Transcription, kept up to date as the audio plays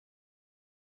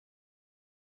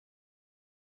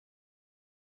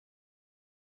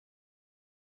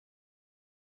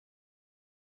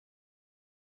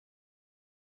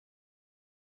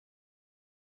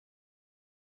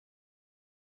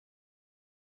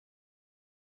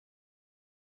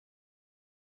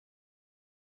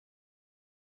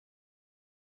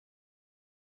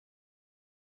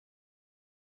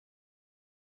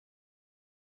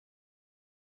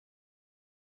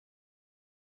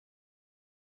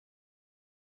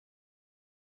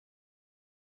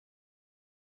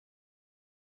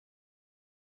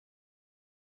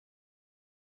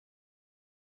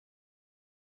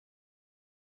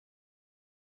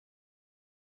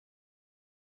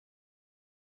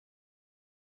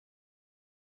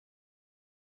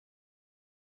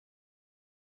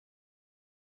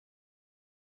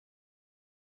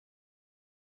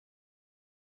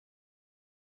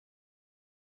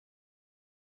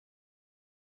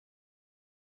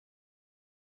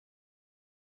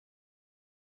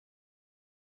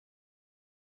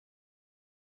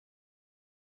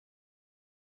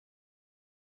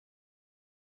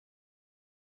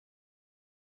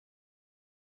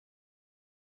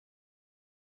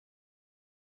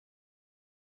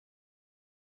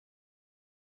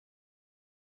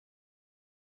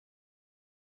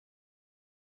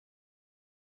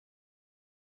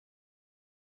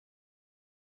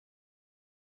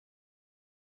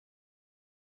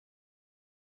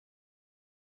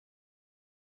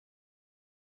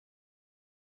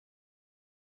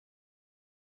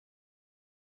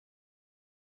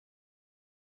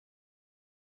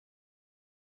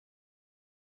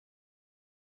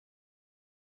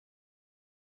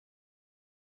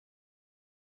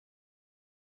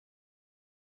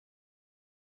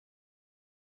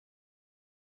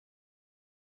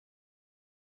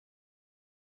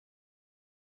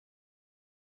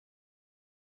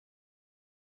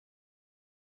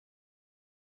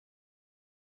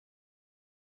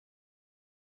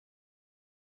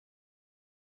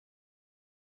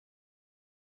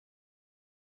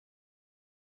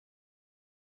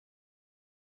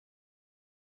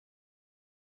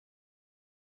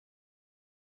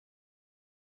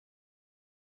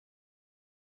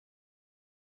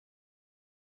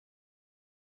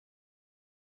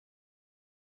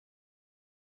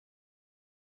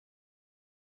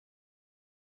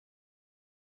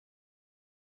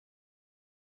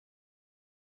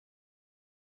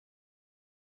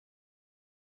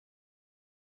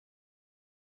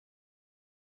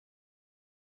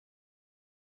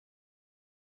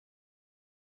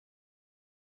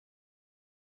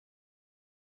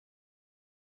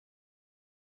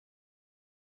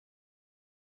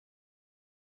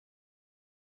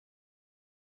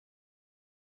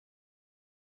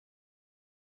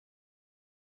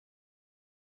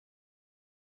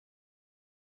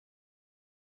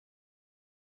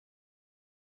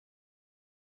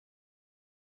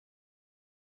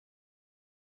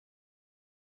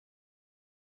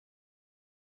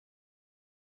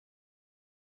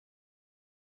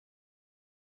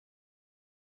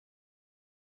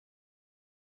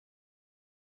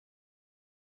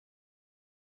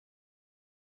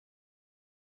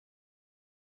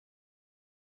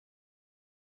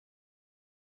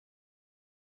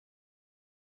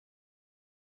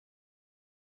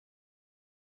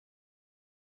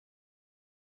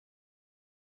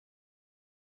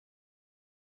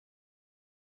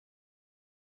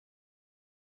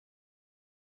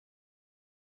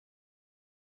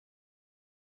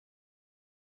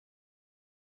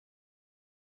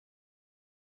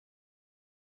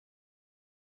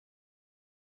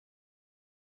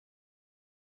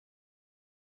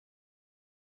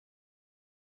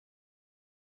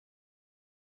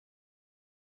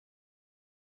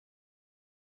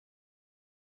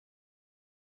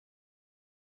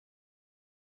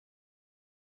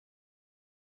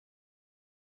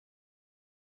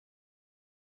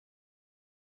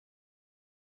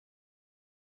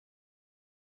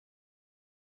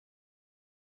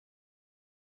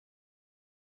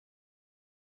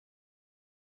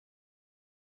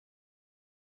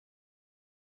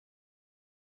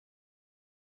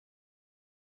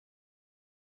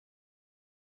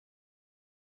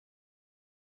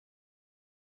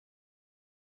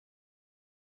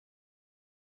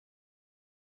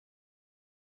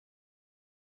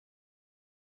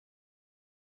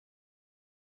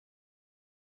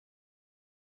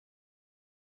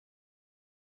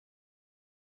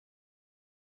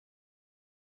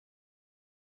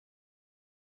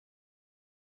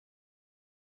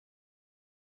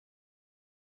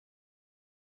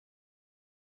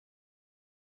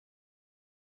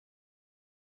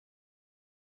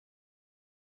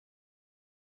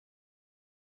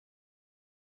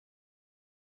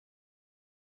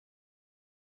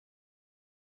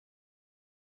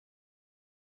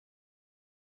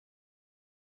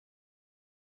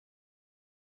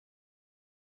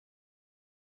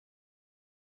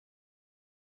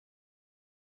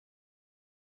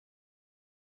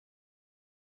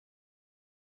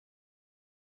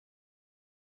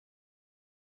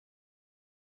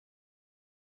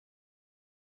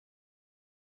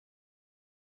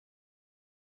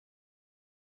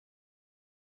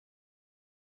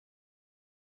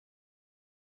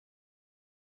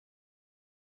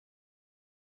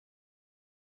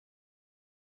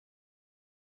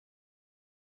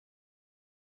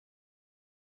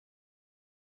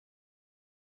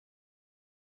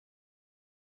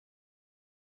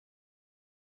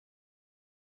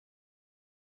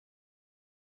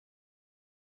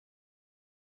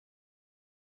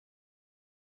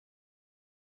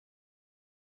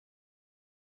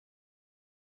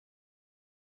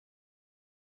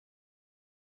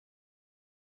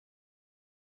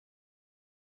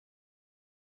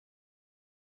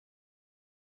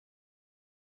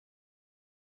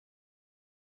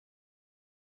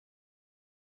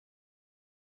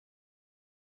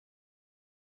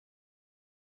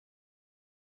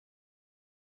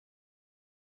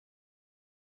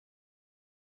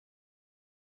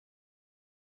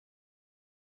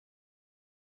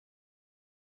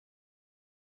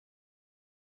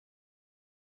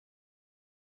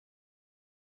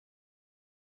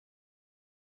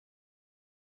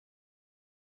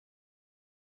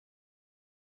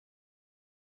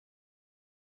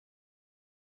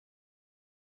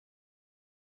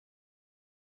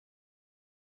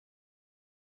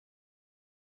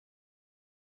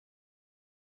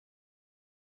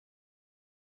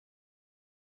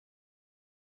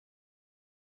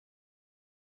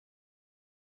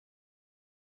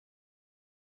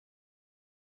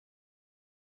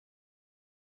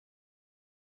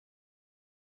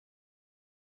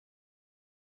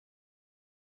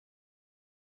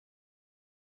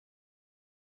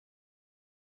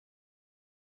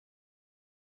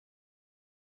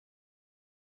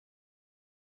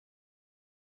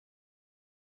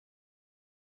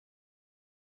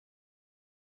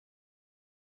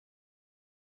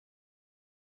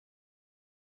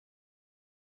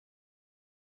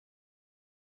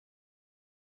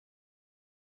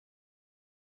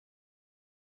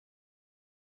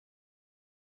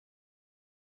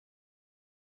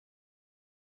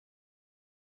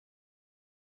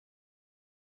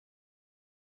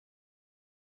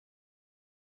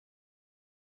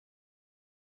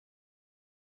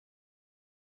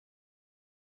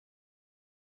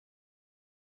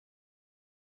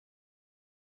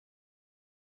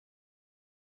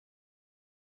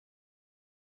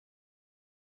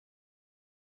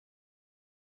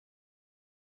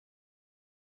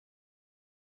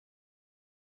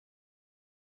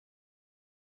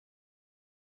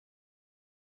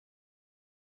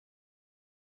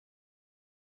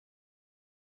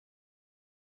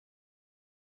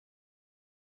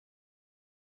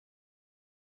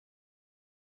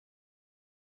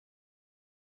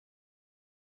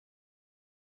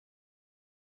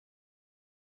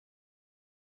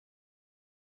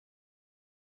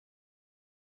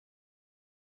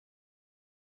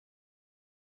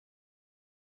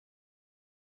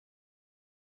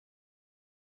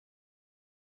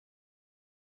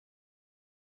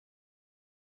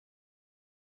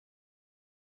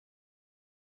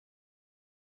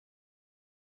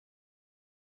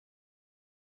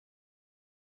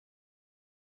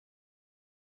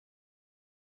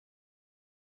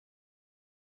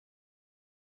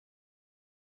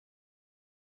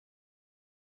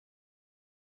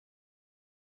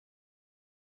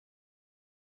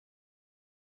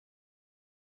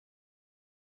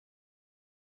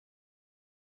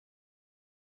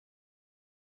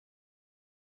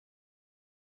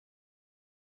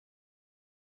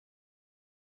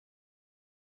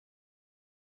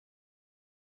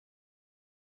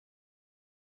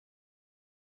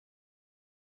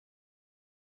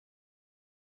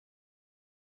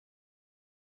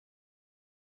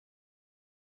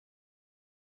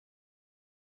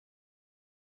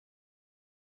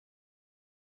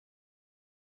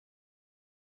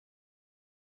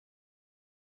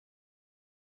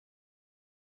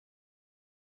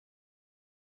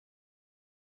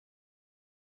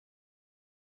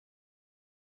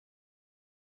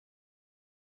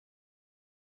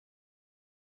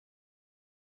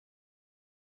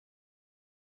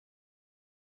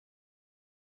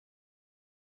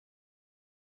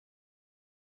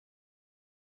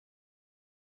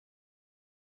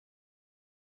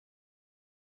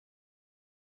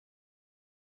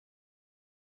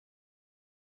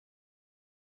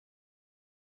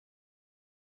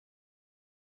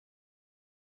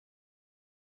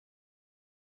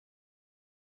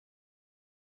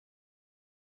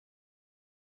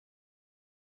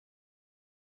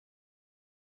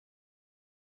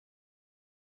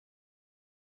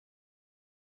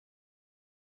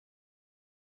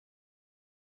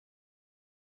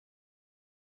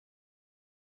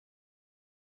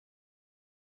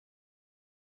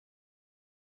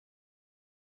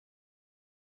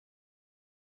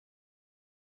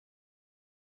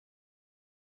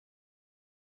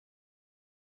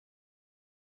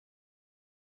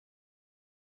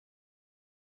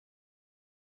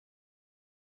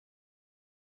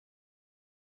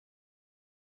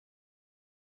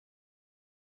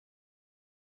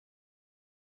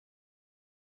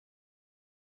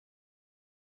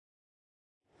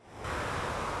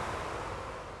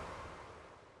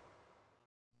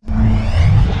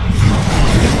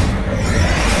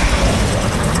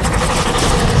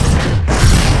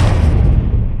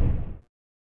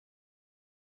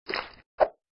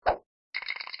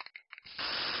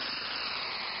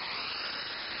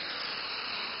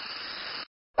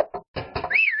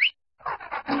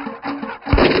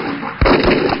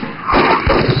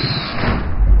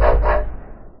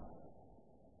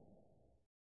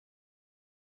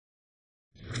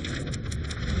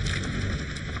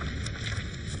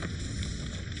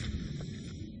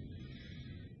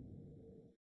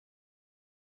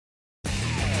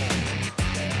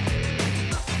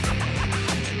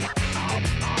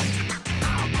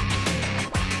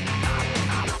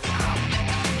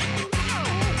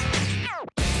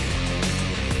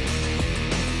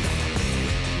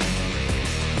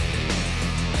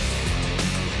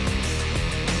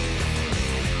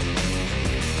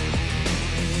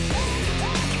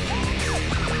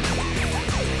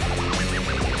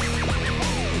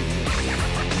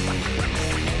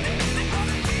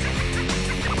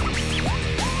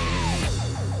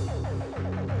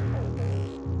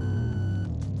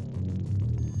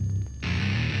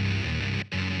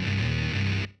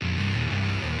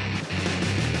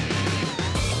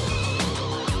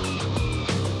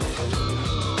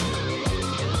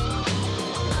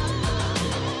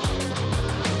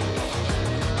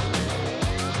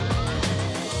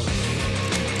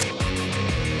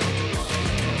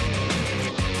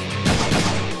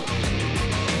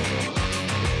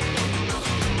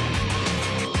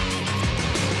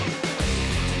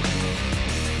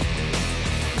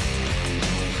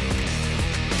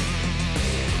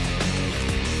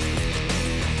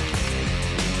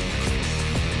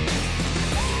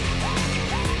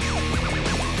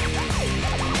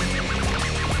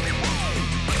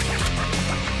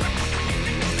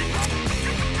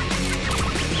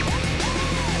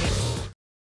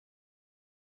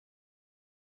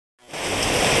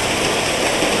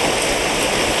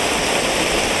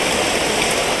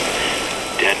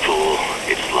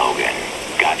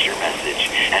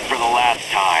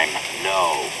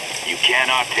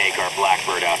cannot take our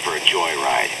Blackbird out for a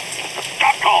joyride.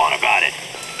 Stop calling about it!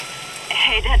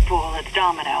 Hey, Deadpool, it's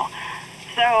Domino.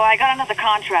 So, I got another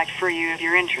contract for you if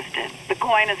you're interested. The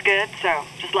coin is good, so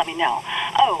just let me know.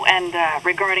 Oh, and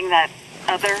regarding that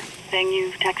other thing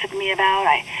you texted me about,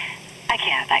 I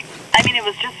can't. I mean, it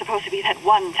was just supposed to be that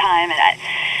one time, and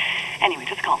anyway,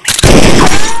 just call me.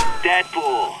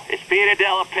 Deadpool, it's Peter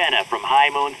Della Penna from High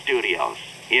Moon Studios.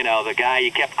 You know, the guy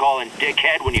you kept calling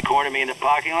dickhead when you cornered me in the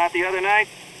parking lot the other night?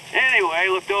 Anyway,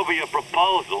 looked over your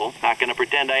proposal. Not gonna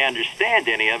pretend I understand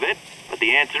any of it, but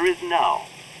the answer is no.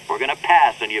 We're gonna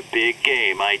pass on your big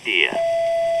game idea.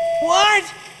 What?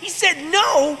 He said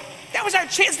no? That was our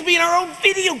chance to be in our own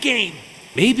video game.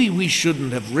 Maybe we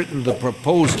shouldn't have written the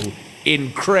proposal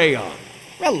in crayon.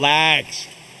 Relax.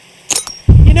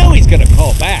 You know he's gonna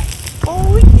call back.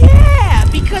 Oh yeah,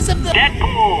 because of the...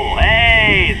 Deadpool!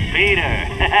 Hey, it's Peter.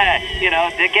 You know,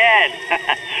 dickhead.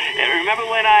 Remember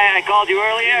when I called you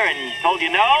earlier and told you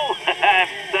no? I'm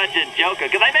such a joker,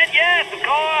 because I meant yes, of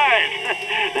course!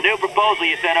 The new proposal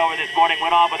you sent over this morning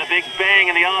went off with a big bang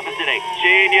in the office today.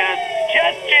 Genius!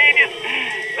 Just genius!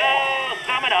 So,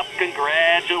 sum it up,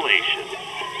 congratulations.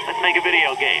 Let's make a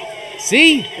video game.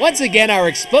 See? Once again, our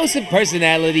explosive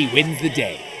personality wins the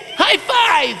day. High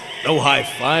five! No high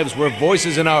fives, we're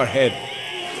voices in our head.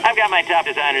 I've got my top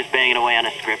designers banging away on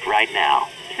a script right now.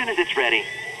 As soon as it's ready,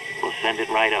 we'll send it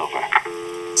right over.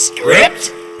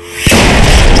 Script?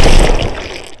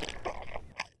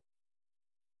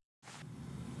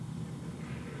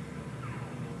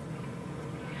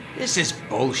 This is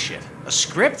bullshit. A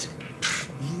script?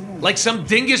 Like some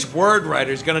dingus word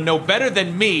writer's gonna know better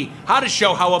than me how to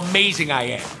show how amazing I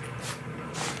am.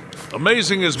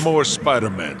 Amazing is more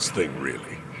Spider-Man's thing,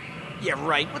 really. Yeah,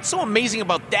 right. What's so amazing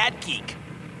about that geek?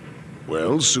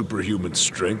 Well, superhuman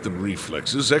strength and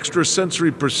reflexes,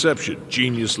 extrasensory perception,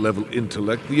 genius-level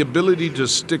intellect, the ability to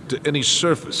stick to any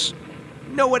surface.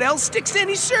 Know what else sticks to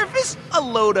any surface? A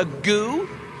load of goo.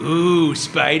 Ooh,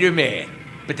 Spider-Man.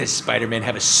 But does Spider-Man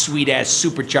have a sweet-ass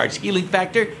supercharged healing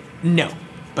factor? No.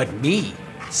 But me?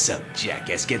 Some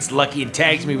jackass gets lucky and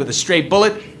tags me with a stray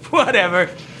bullet? Whatever.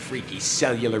 Freaky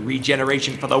cellular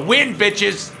regeneration for the win,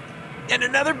 bitches! And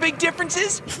another big difference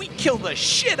is, we kill the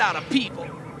shit out of people.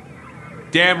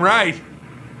 Damn right.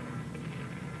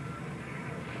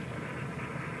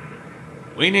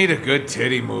 We need a good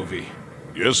titty movie.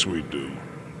 Yes, we do.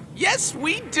 Yes,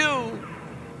 we do.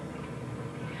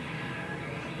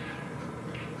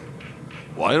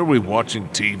 Why are we watching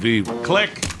TV?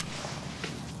 Click.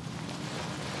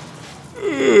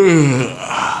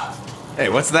 Hey,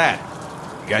 what's that?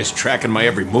 You guys tracking my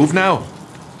every move now?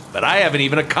 But I haven't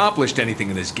even accomplished anything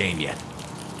in this game yet.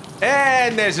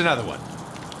 And there's another one.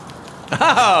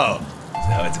 Oh,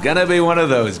 so it's gonna be one of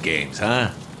those games,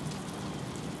 huh?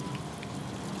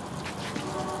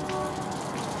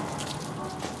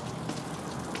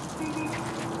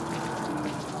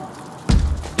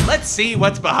 Let's see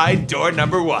what's behind door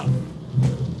number 1.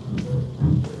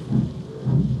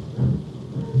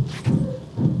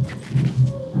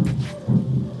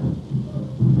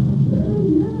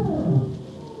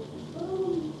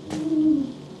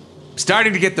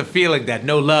 Starting to get the feeling that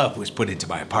no love was put into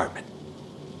my apartment.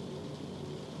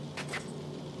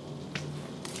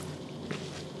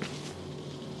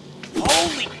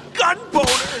 Holy gun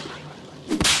boner!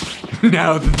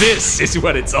 Now this is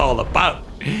what it's all about.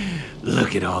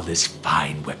 Look at all this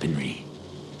fine weaponry.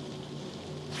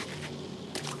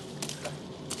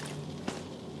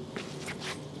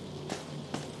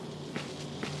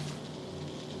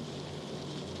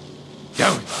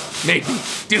 Don't make me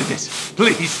do this,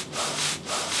 please.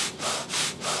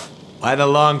 Why the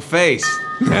long face?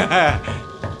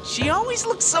 She always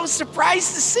looks so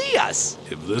surprised to see us.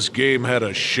 If this game had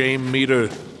a shame meter,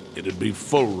 it'd be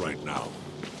full right now.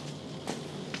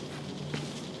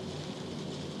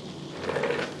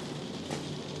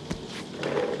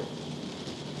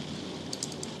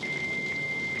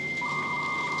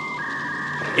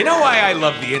 You know why I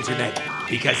love the internet?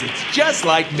 Because it's just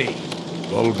like me.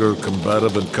 Vulgar,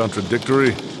 combative, and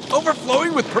contradictory?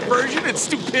 Overflowing with perversion and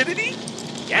stupidity?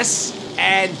 Yes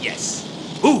and yes.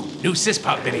 Ooh, new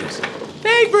syspop videos.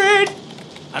 Favorite!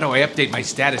 How do I update my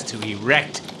status to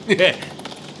erect?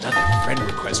 Another friend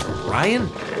request from Brian?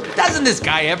 Doesn't this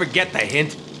guy ever get the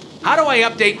hint? How do I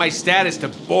update my status to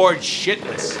bored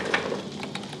shitless?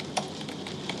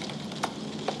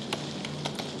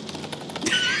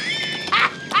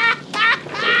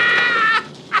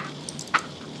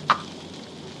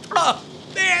 Oh,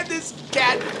 man, this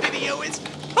cat video is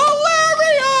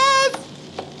hilarious!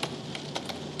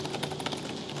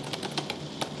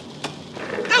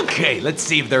 Okay, let's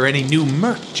see if there are any new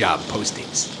Merc job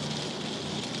postings.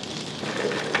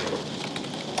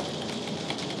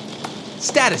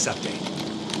 status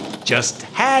update. Just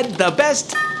had the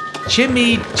best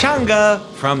chimichanga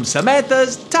from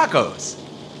Samantha's Tacos.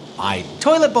 My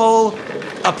toilet bowl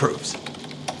approves.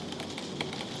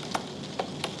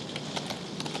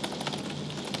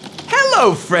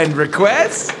 Hello, friend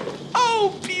requests.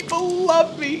 Oh, people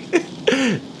love me.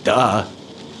 Duh.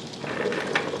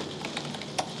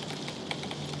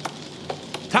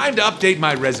 Time to update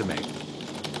my resume.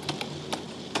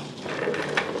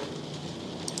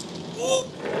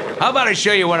 How about I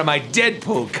show you one of my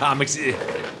Deadpool comics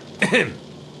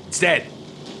instead?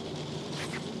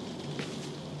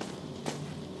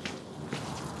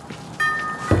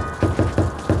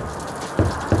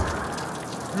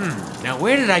 Now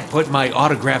where did I put my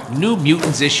autographed New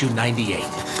Mutants issue 98?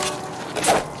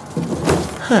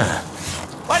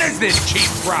 What is this cheap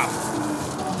prop?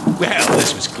 Well,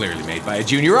 this was clearly made by a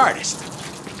junior artist.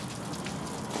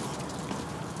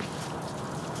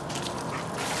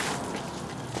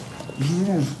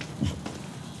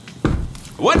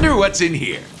 Wonder what's in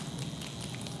here.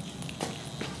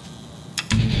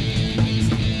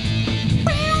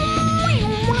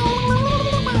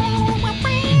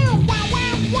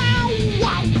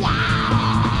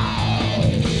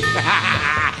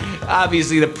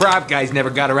 Obviously, the prop guys never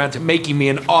got around to making me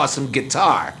an awesome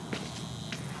guitar.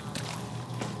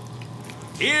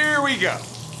 Here we go.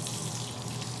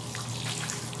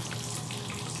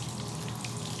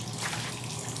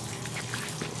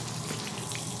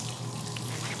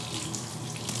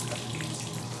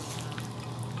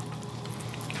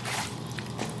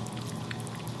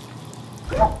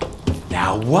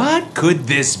 Now, what could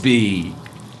this be?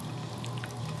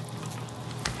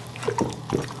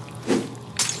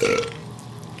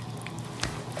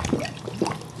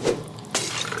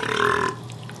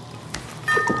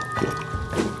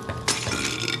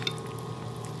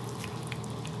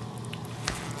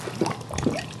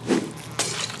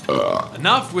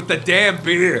 Enough with the damn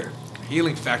beer.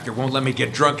 Healing factor won't let me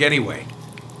get drunk anyway.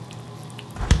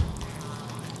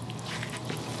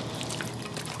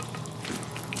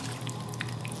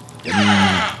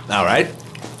 All right.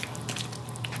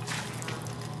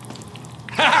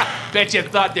 Bet you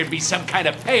thought there'd be some kind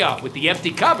of payoff with the empty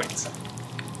cupboards.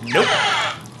 Nope.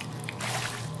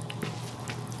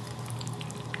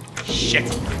 Shit.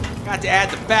 Got to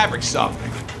add the fabric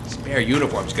softener. Spare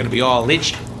uniform's gonna be all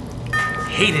itchy.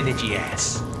 Hate an itchy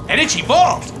ass. And itchy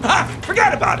balls! Ha!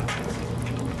 Forgot about it!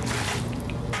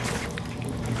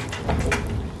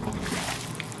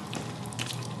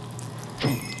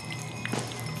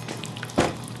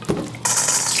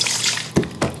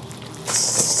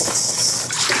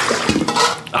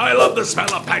 I love the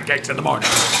smell of pancakes in the morning.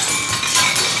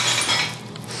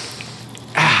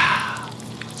 Ah,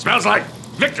 smells like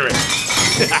victory.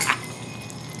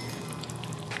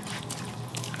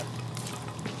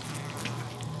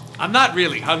 I'm not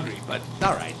really hungry, but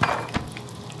all right.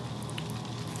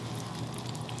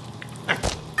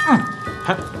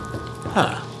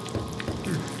 Huh.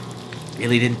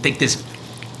 Really didn't think this...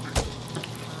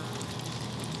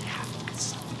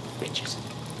 Bitches.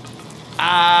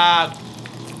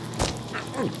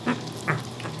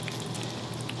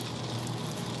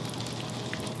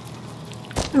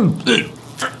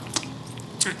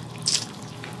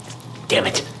 Damn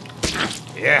it.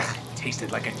 Yeah.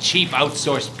 Tasted like a cheap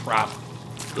outsourced prop.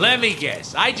 Let me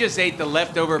guess, I just ate the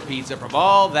leftover pizza from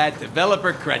all that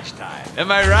developer crunch time.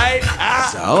 Am I right?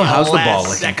 So, how's the ball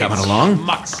looking coming along?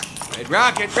 Schmucks. Red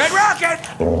Rocket, Red Rocket!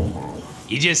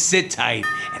 You just sit tight,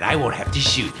 and I won't have to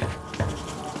shoot you.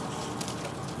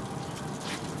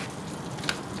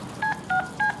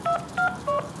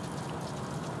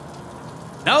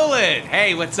 Nolan!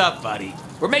 Hey, what's up, buddy?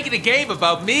 We're making a game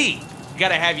about me.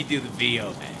 Gotta have you do the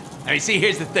VO, man. I mean, see,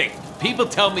 here's the thing. People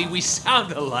tell me we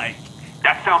sound alike.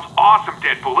 That sounds awesome,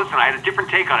 Deadpool. Listen, I had a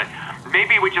different take on it.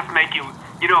 Maybe we just make you,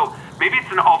 maybe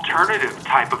it's an alternative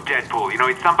type of Deadpool.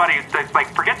 It's somebody that's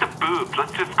like, forget the boobs.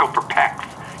 Let's just go for pecs.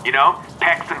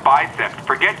 Pecs and biceps.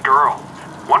 Forget girls.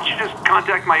 Why don't you just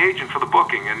contact my agent for the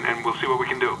booking and we'll see what we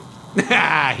can do.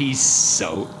 He's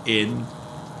so in.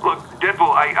 Look,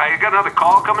 Deadpool, I got another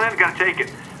call coming in. Gotta take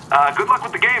it. Good luck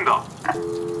with the game, though.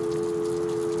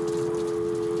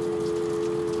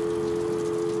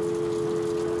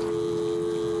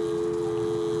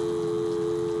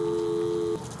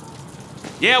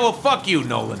 Yeah, well, fuck you,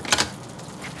 Nolan.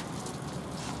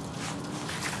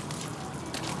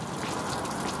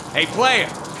 Hey, player,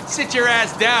 sit your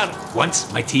ass down.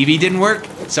 Once my TV didn't work,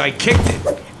 so I kicked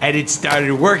it, and it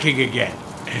started working again.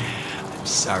 I'm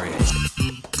sorry.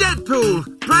 Deadpool,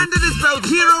 branded as both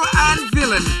hero and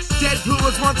villain. Deadpool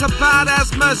was once a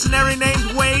badass mercenary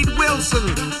named Wade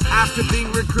Wilson. After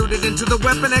being recruited into the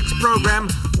Weapon X program,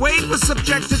 Wade was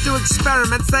subjected to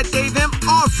experiments that gave him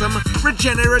awesome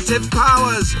regenerative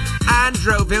powers and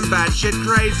drove him batshit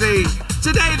crazy.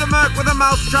 Today, the merc with a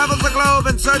mouth travels the globe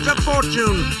in search of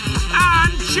fortune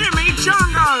and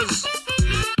chimichangas.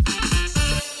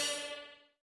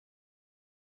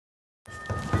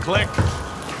 Click.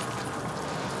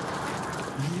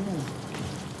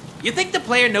 You think the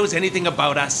player knows anything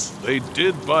about us? They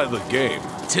did buy the game.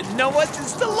 To know us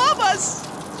is to love us.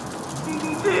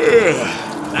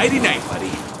 Nighty-night,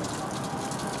 buddy.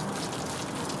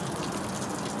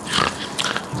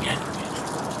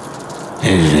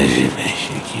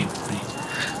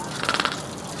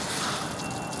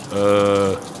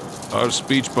 Our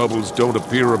speech bubbles don't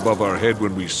appear above our head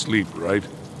when we sleep, right?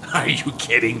 Are you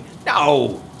kidding?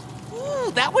 No.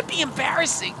 Ooh, that would be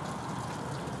embarrassing.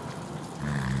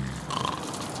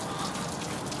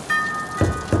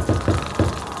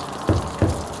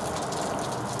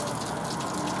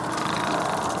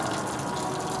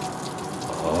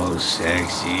 Oh,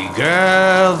 sexy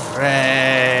girlfriend.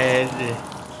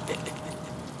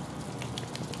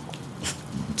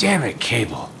 Damn it,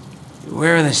 Cable. You're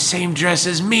wearing the same dress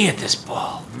as me at this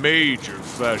ball. Major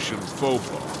fashion faux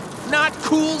pas. Not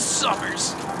cool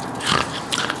summers.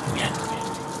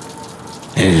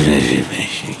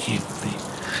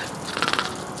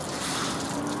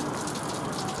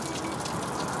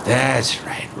 That's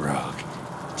right, Rogue.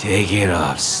 Take it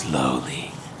off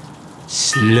slowly.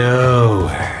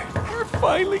 Slower. We're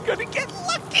finally gonna get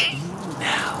lucky.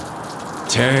 Now,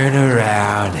 turn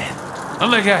around and... Oh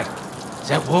my god, is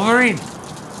that Wolverine?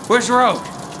 Where's Rogue?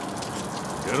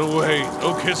 Get away.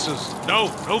 No kisses. No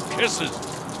kisses.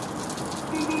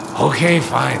 Okay,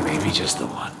 fine. Maybe just the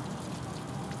one.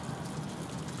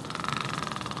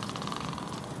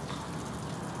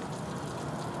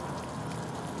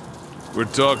 We're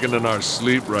talking in our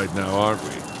sleep right now, aren't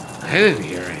we? I didn't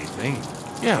hear anything.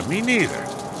 Yeah, me neither.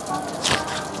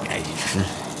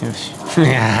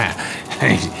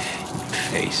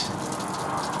 Face.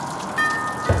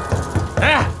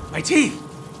 Ah! My teeth!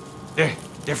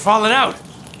 They're falling out.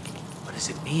 What does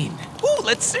it mean? Ooh,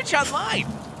 let's search online.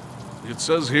 It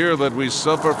says here that we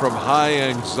suffer from high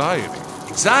anxiety.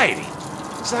 Anxiety?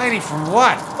 Anxiety from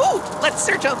what? Ooh, let's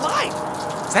search online.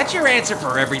 Is that your answer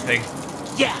for everything?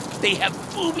 Yeah, they have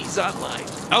boobies online.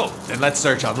 Oh, then let's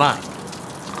search online.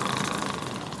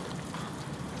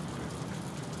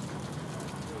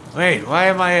 Wait, why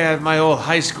am I at my old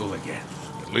high school again?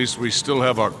 At least we still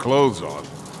have our clothes on.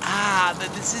 Ah,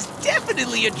 then this is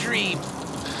definitely a dream.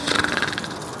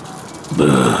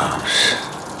 Boobs.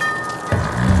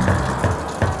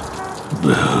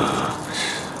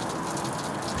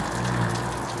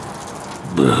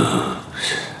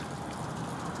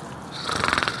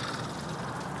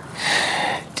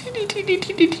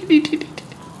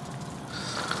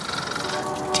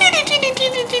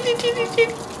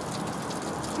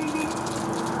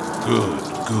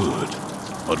 Good.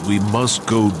 But we must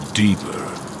go deeper.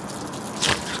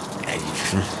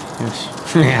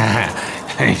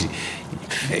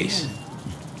 Face.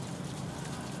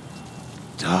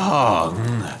 Dog,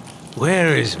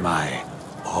 where is my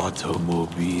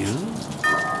automobile?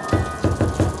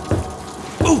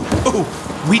 Ooh,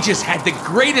 we just had the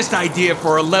greatest idea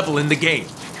for a level in the game.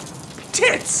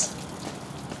 Tits!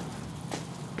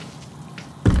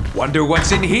 Wonder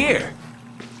what's in here.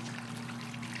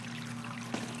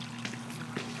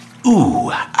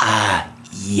 Ooh,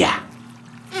 yeah.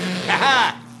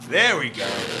 Haha, there we go.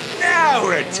 Now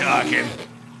we're talking.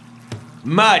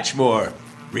 Much more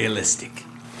realistic.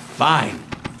 Fine,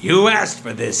 you asked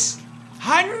for this.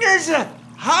 Hundreds of...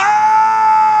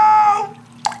 Oh!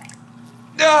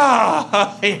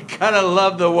 Oh, you gotta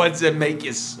love the ones that make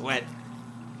you sweat.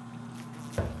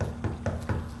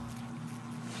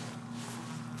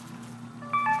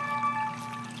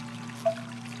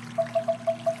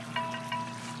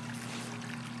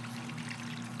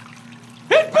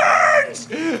 It burns!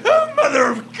 Oh, mother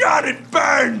of God, it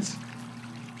burns!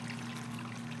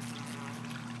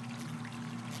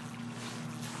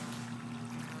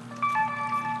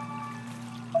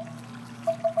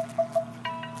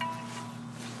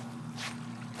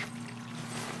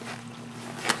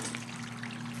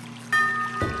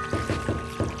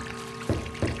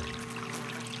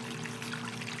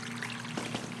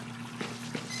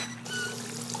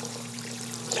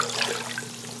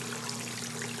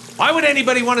 Why would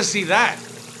anybody want to see that?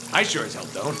 I sure as hell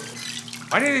don't.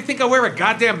 Why do they think I wear a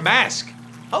goddamn mask?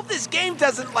 Hope this game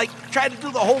doesn't, like, try to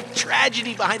do the whole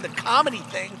tragedy behind the comedy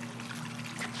thing.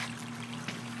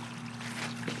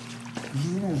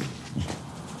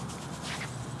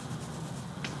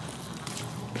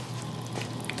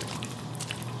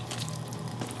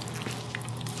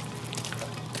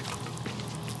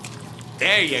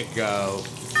 There you go.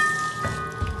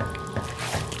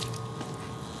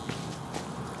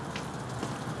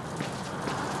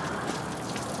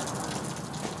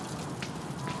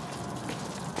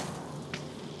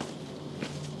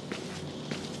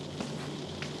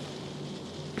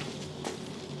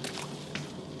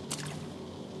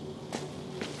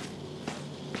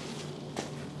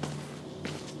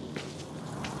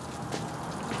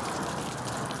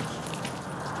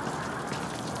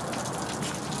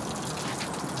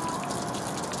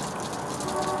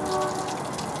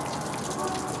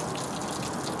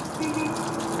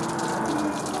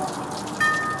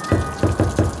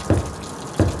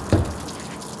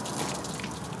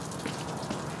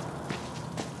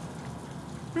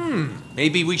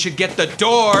 Maybe we should get the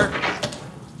door.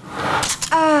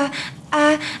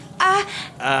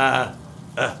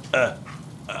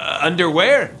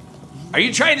 Underwear? Are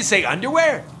you trying to say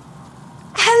underwear?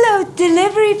 Hello,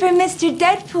 delivery for Mr.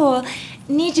 Deadpool.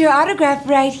 Need your autograph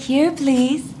right here,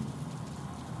 please.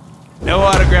 No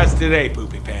autographs today,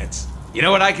 Poopy Pants. You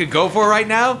know what I could go for right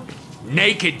now?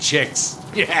 Naked chicks.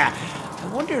 Yeah. I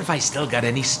wonder if I still got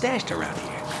any stashed around here.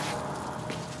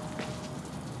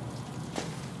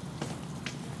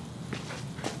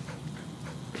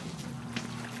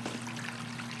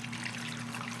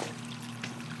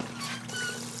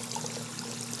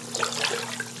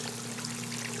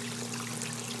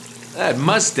 That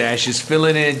mustache is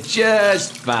filling in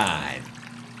just fine.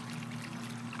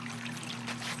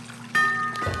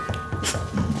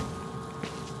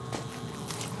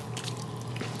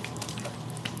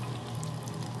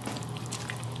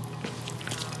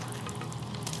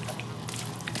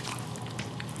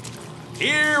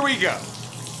 Here we go.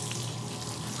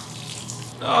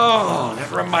 Oh,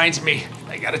 that reminds me.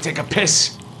 I gotta take a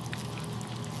piss.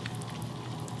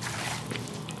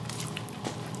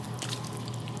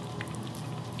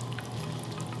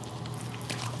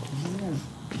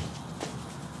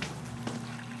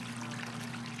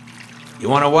 You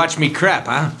want to watch me crap,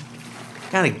 huh?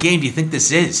 What kind of game do you think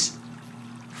this is?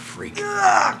 Freak.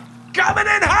 Ugh, coming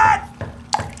in hot!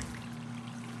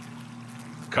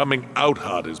 Coming out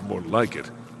hot is more like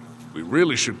it. We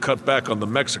really should cut back on the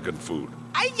Mexican food.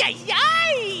 ¡Ay, ay,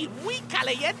 ay! Muy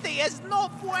caliente es no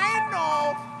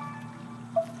bueno.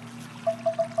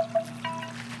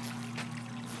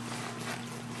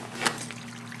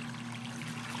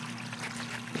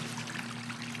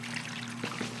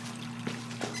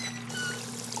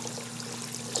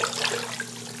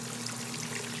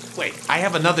 Wait, I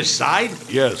have another side?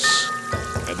 Yes,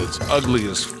 and it's ugly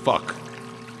as fuck.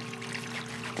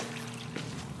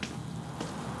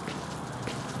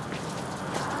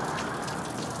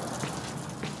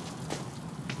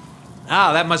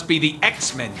 Ah, that must be the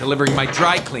X-Men delivering my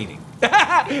dry cleaning.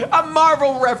 A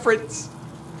Marvel reference.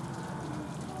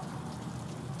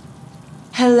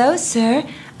 Hello, sir.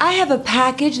 I have a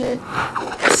package that...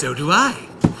 So do I.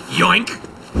 Yoink.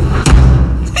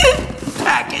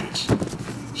 Package.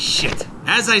 Shit.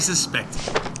 As I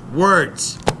suspected.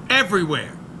 Words.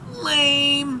 Everywhere.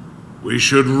 Lame. We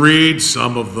should read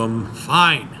some of them.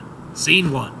 Fine.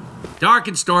 Scene 1. Dark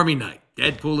and stormy night.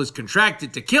 Deadpool is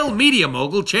contracted to kill media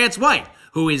mogul Chance White,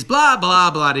 who is blah blah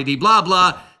blah diddy blah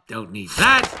blah. Don't need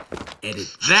that.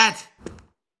 Edit that.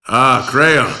 Ah,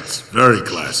 crayons. Very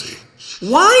classy.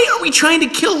 Why are we trying to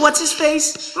kill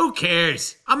what's-his-face? Who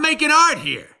cares? I'm making art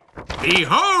here.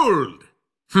 Behold!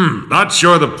 Not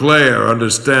sure the player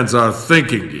understands our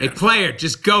thinking Hey, yet. player,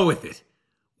 just go with it.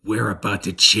 We're about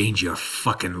to change your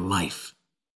fucking life.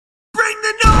 Bring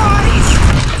the noise!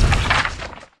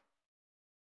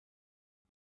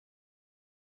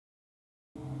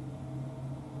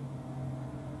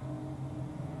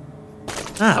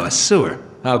 Ah, a sewer.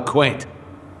 How quaint.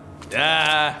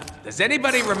 Does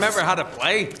anybody remember how to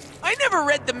play? I never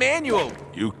read the manual.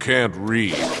 You can't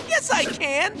read. Yes, I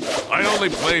can. I only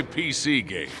play PC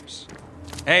games.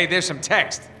 Hey, there's some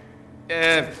text.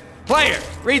 Player,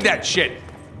 read that shit.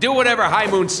 Do whatever High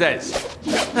Moon says.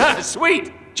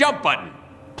 Sweet! Jump button.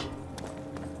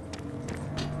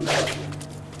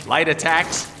 Light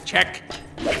attacks, check.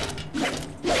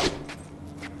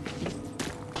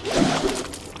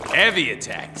 Heavy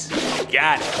attacks,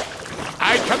 got it.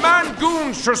 I command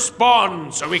goons to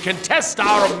spawn so we can test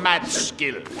our match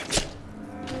skills.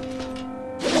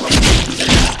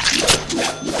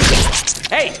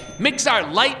 Hey, mix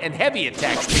our light and heavy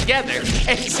attacks together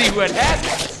and see what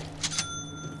happens.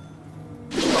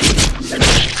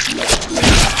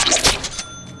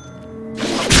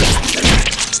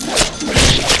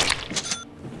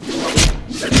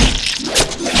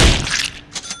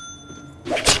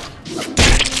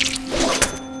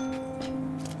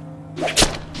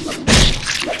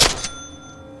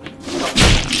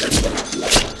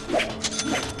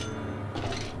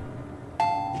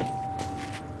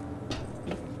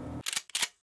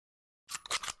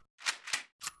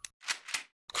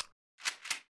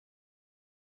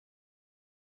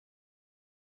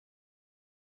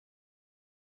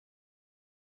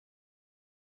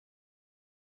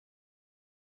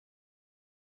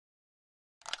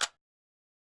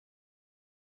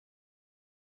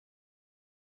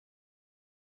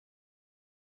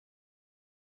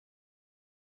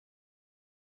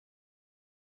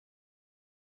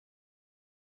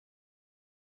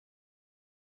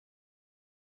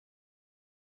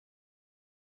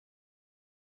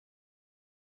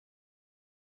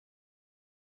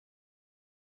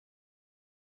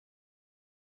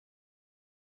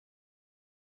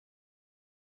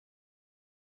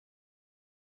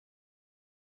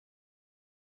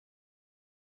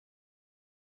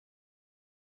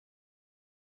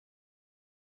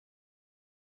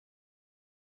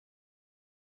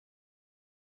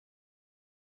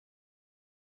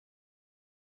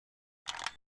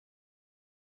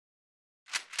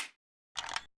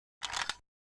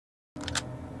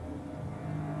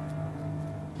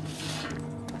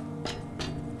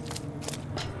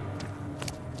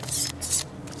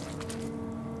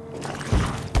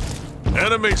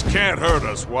 Enemies can't hurt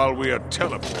us while we are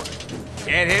teleporting.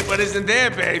 Can't hit what isn't there,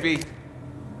 baby.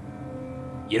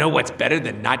 You know what's better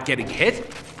than not getting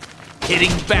hit?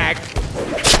 Hitting back.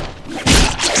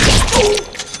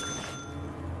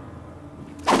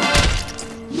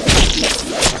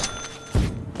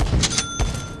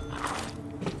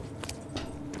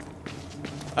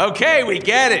 Okay, we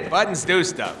get it. Buttons do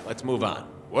stuff. Let's move on.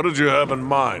 What did you have in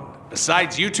mind?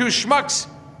 Besides you two schmucks,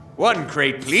 one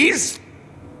crate, please.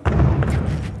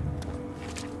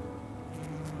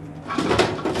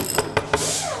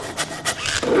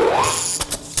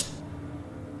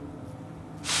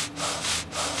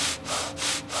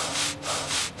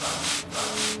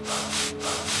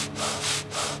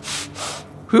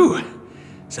 Whew.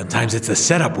 Sometimes it's the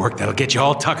setup work that'll get you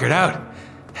all tuckered out.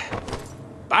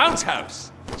 Bounce house.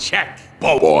 Check.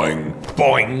 Boing.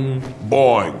 Boing.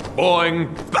 Boing.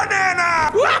 Boing.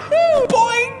 Banana! Woohoo!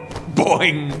 Boing.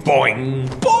 Boing. Boing.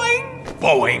 Boing.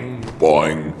 Boing.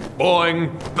 Boing.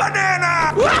 Boing.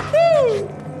 Banana! Woohoo!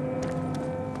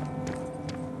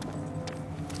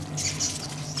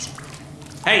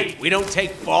 Hey, we don't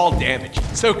take fall damage,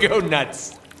 so go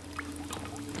nuts.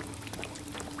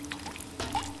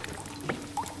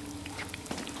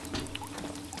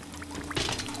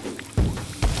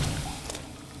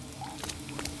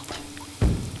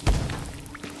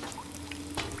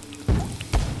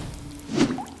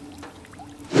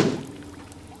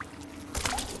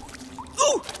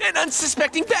 An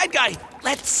unsuspecting bad guy.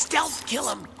 Let's stealth kill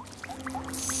him.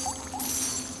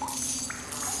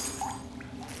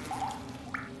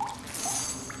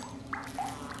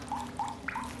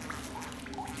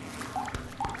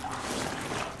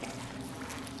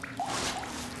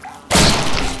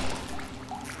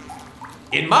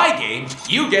 In my games,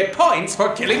 you get points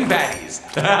for killing baddies.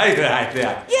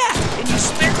 Yeah, and you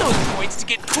spend those points to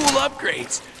get cool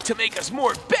upgrades to make us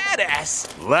more badass.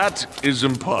 That is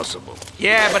impossible.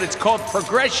 Yeah, but it's called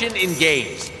progression in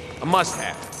games. A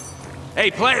must-have. Hey,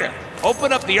 player,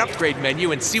 open up the upgrade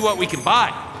menu and see what we can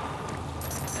buy.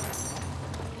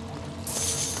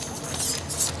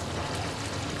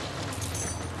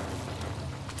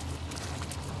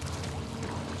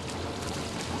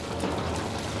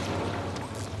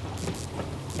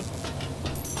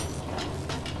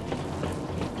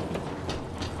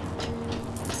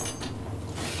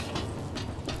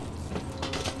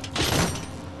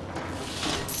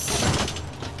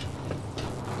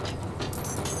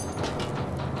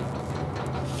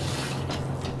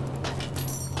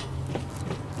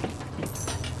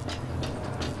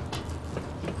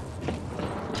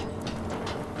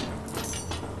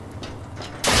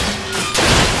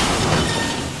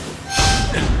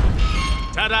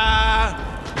 Ta-da!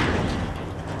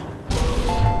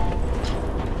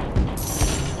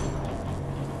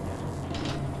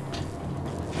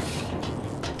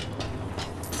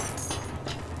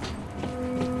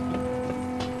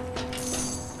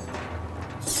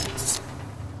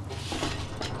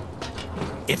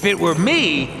 If it were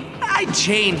me, I'd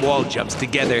chain wall jumps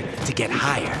together to get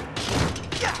higher.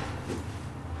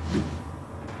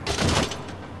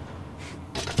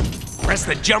 Press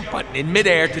the jump button in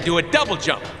midair to do a double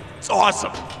jump. It's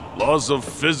awesome. Laws of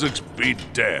physics be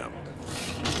damned.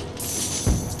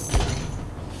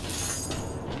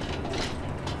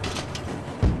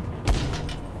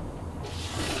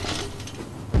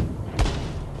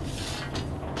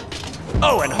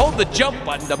 Oh, and hold the jump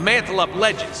button to mantle up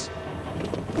ledges.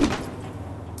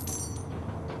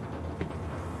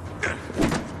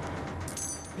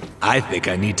 I think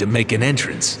I need to make an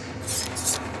entrance.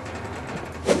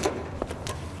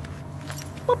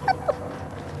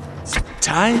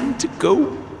 Time to go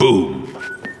boom.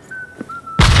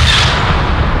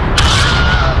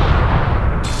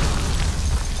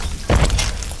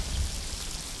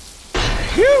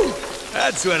 Phew!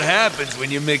 That's what happens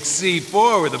when you mix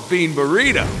C4 with a bean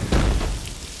burrito.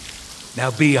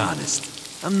 Now be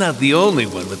honest. I'm not the only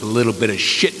one with a little bit of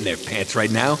shit in their pants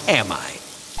right now, am I?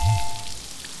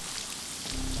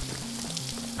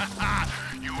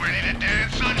 You ready to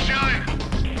dance, sunshine?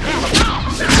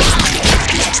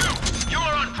 You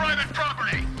are on private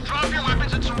property. Drop your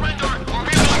weapons and surrender, or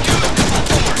we will use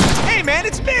force. Hey man,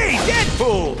 it's me,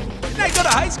 Deadpool! Didn't I go to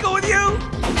high school with you?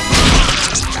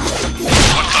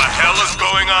 What the hell is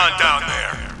going on down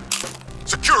there?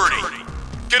 Security!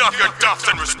 Get off your duffs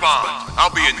and respond.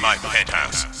 I'll be in my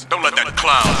penthouse. Don't let that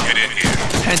clown get in here.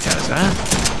 Penthouse, huh?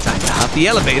 Time to hop the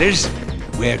elevators.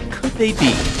 Where could they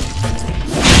be?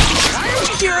 Why are we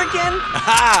here again?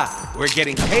 Aha! We're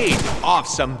getting paid off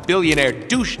some billionaire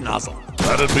douche nozzle.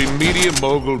 That'd be media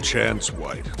mogul Chance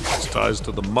White. His ties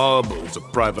to the mob, owns a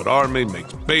private army,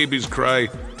 makes babies cry.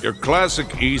 Your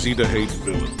classic easy-to-hate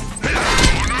villain.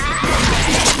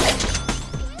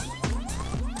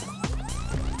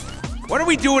 What are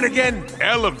we doing again?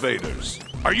 Elevators.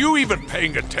 Are you even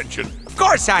paying attention? Of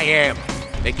course I am.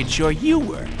 Making sure you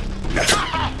were.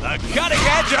 The cutting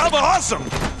edge of awesome!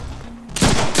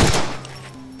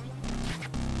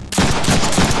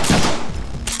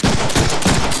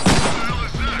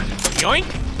 Yoink.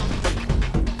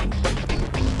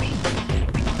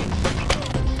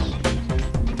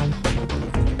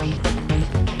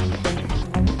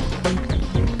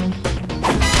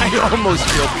 I almost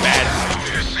feel bad.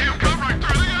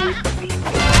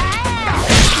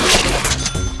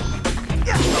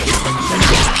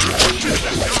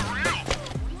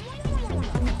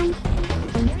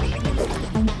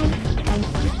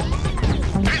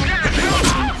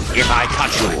 If I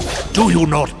cut you, do you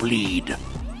not bleed?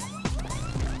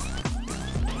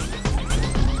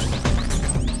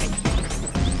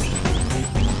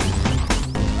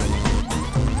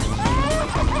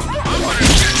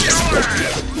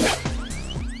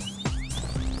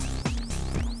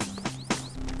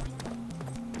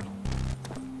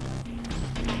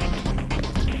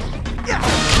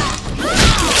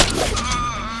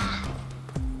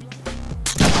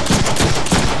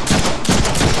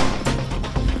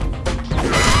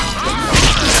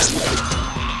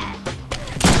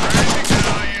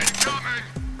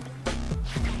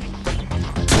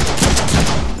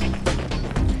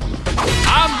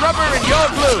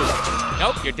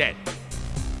 Nope, you're dead.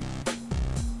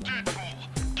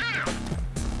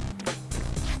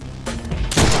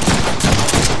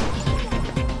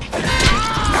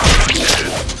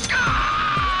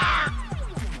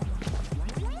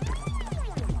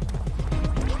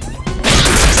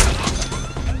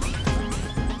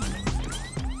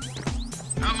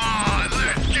 Come on,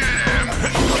 let's get him!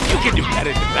 You can do that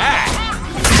in the back.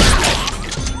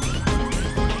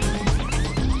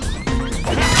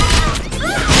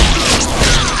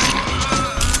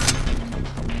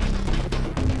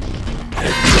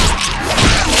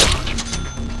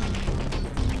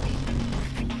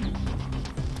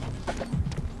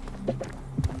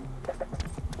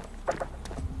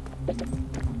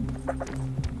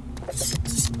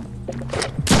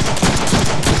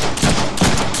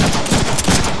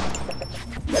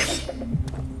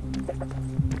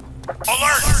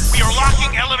 Alert! We are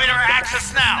locking elevator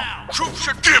access now! Troops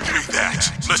should give me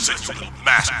that! Listen, you little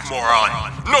masked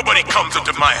moron. Nobody comes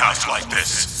into my house like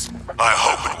this. I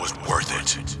hope it was worth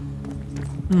it.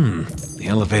 The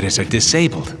elevators are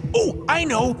disabled. Oh, I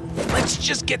know! Let's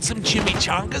just get some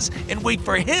chimichangas and wait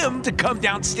for him to come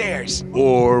downstairs.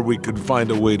 Or we could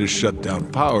find a way to shut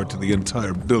down power to the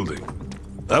entire building.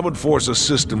 That would force a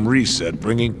system reset,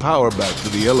 bringing power back to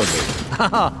the elevator.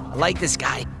 I like this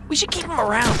guy. We should keep him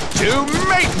around. To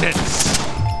maintenance!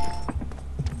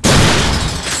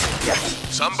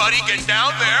 Somebody get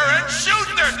down there and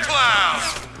shoot that clown!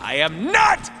 I am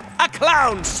not a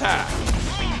clown, sir.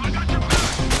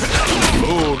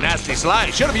 Ooh, nasty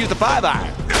slide. Should have used the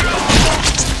 5-iron.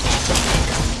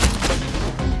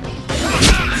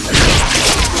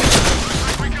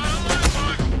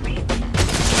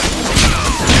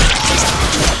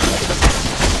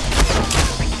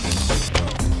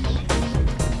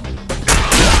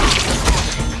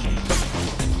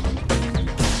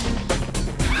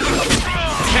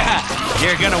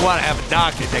 You're gonna want to have a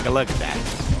doctor take a look at that.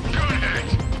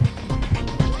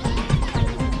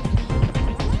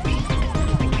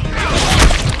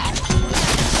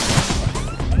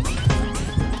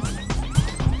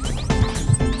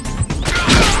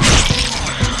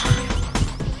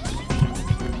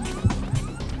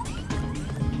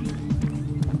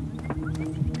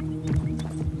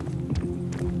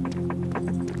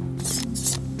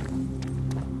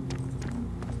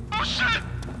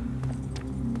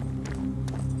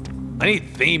 I need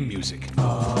theme music.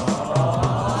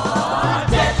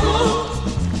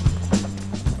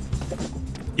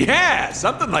 Yeah,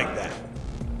 something like that.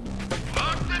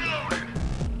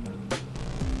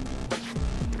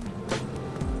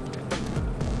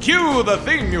 Cue the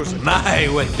theme music. My,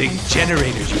 what big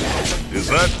generators you have. Is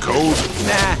that code?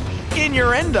 Nah,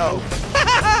 innuendo.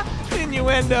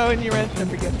 Innuendo, I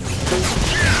forget.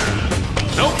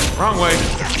 Nope, wrong way.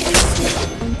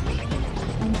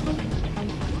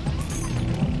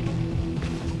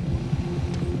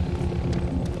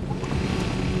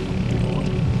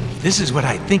 This is what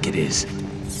I think it is.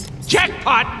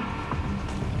 Jackpot!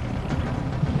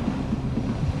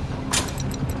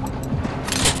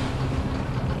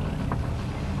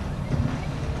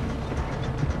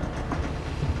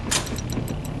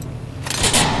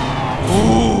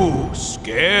 Ooh,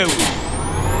 scary.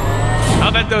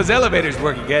 I'll bet those elevators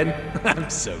work again. I'm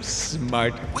so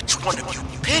smart. Which one of you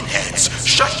pinheads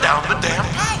shut down the damn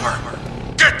power?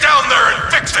 Get down there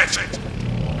and fix it!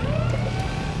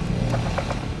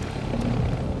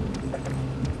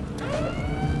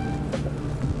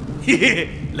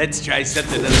 Let's try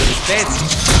something a little fancy.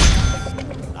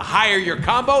 The higher your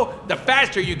combo, the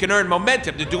faster you can earn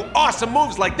momentum to do awesome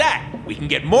moves like that. We can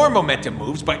get more momentum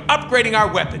moves by upgrading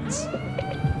our weapons.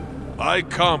 High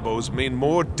combos mean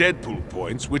more Deadpool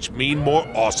points, which mean more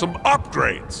awesome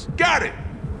upgrades. Got it!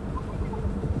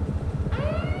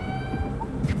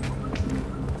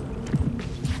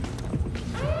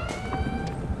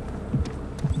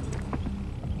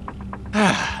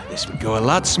 This would go a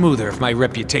lot smoother if my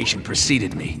reputation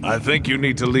preceded me. I think you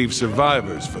need to leave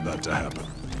survivors for that to happen.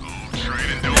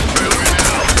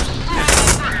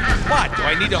 What? Do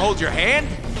I need to hold your hand?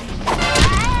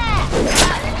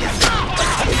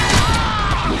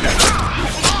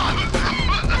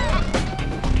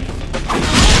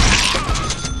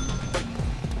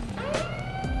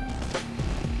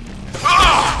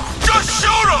 Just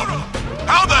shoot him!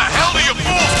 How the hell do you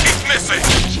fools keep missing?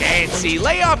 Chancy,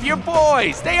 lay off your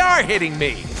boys. They are hitting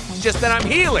me. It's just that I'm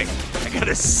healing. I got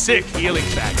a sick healing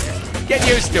factor. Get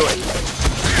used to it.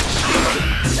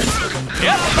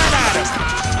 Yep, banana.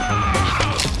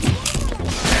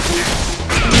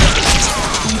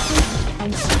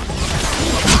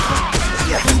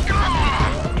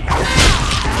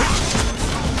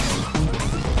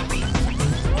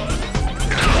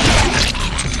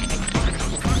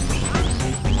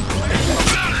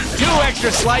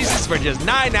 Extra slices for just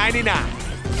 $9.99.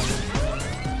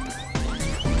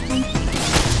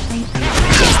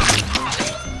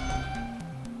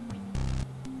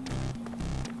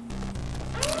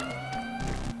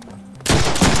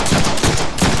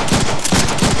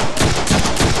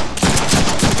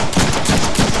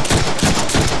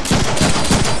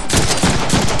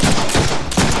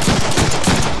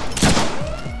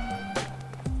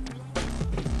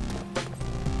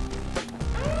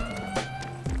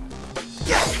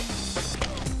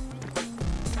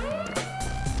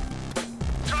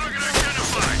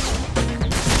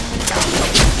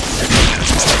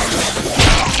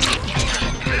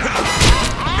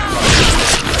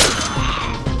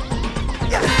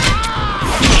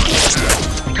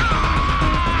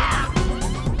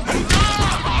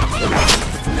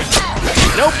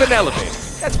 Open elevator.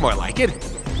 That's more like it.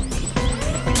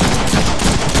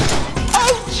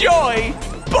 Oh, joy!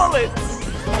 Bullets!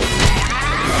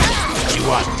 You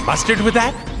want mustard with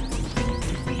that?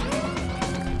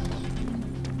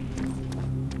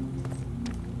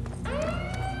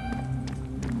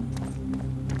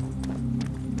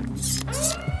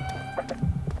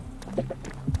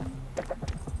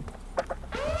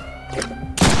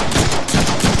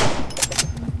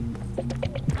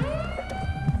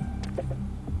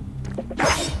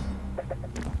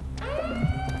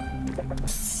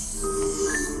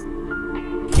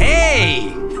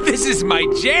 This is my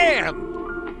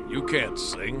jam! You can't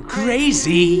sing.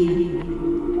 Crazy.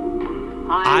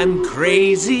 I'm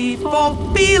crazy for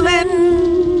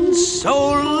feeling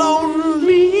so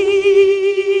lonely.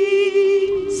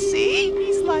 See,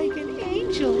 he's like an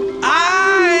angel.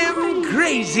 I'm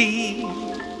crazy.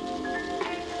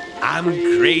 I'm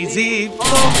crazy for...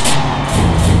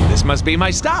 This must be my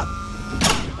stop.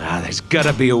 There's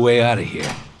gotta be a way out of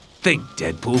here. Think,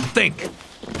 Deadpool, think.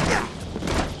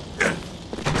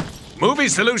 Movie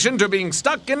solution to being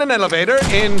stuck in an elevator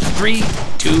in 3,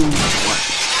 2, 1.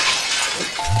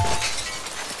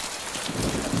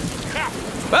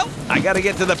 Well, I gotta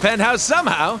get to the penthouse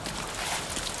somehow.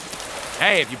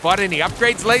 Hey, have you bought any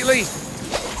upgrades lately?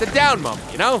 It's a down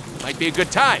moment, you know? Might be a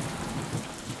good time.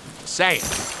 Just saying.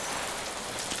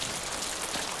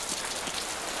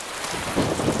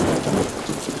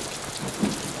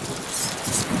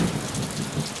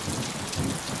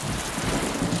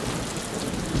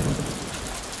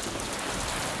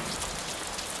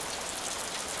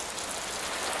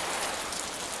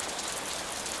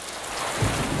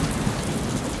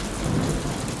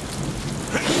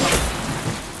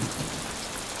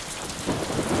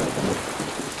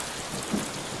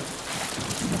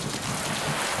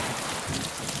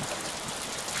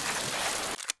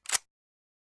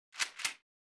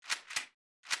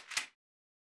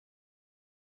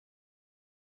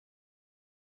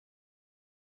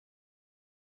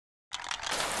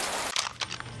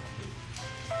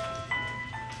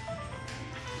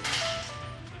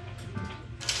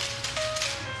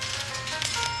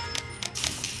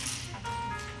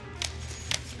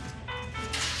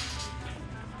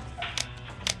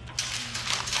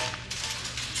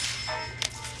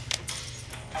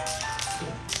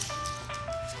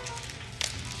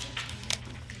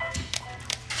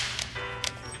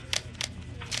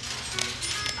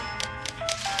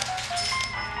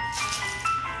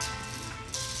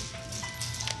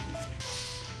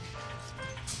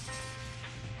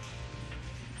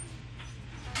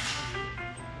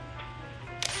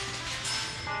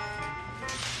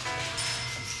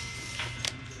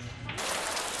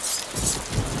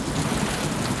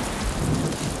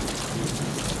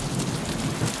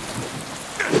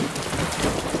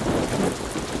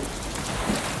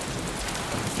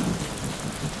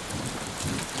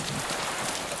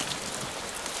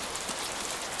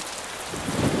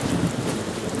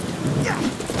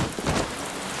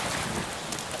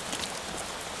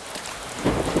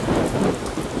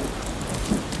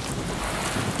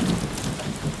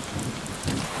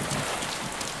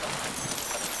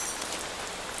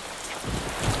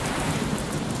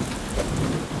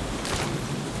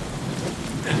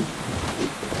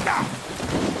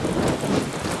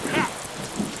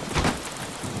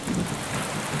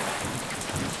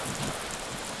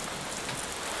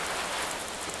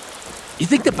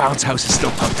 the bounce house is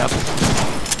still pumped up.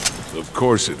 Of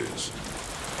course it is.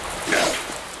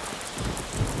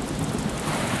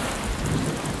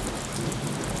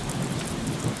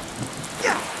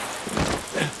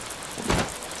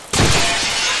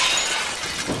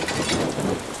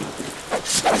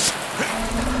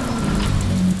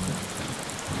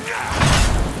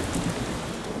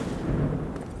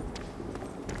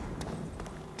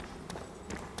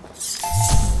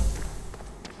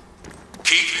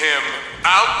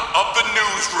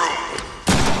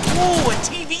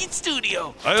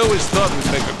 I always thought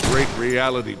we'd make a great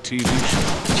reality TV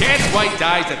show. Chance White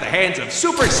dies at the hands of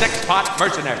super sex pot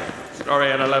mercenary.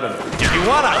 Story at 11. If you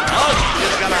want a hug, you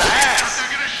just gotta ask.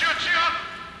 They're gonna shoot you up!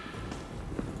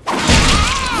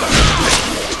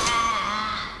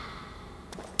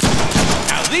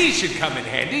 Now these should come in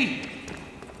handy.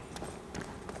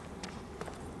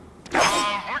 We're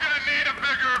gonna need a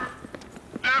bigger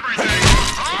everything.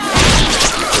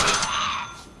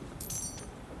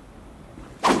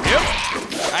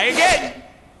 Try again.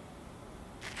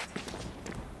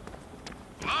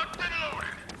 Locked and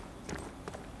loaded.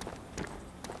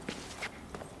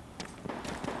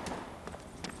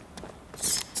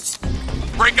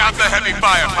 Break out the heavy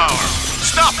firepower.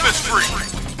 Stop this freak.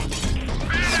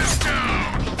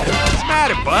 What's the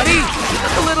matter, buddy?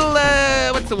 A little,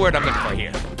 what's the word I'm looking for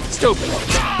here? Stupid.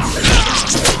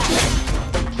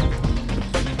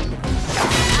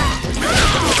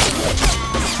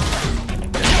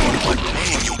 What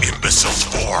are you imbeciles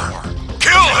for?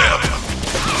 Kill him!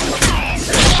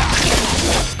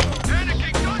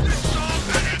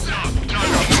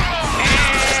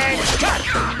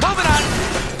 Moving on.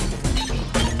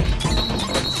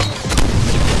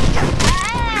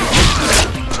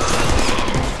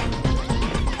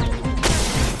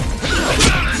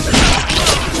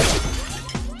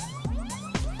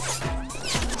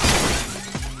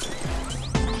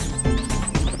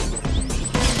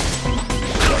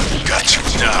 Got you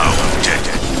now, Dick.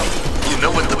 You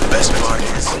know what the best part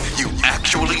is? You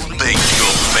actually think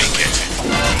you'll make it.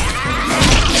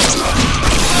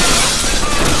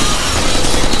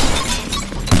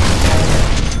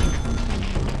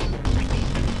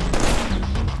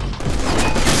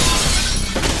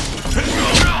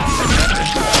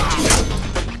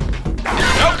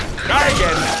 Nope. Try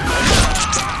again.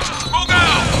 Smoke!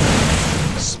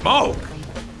 Smoke.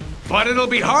 But it'll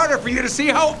be harder for you to see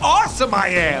how awesome I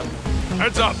am.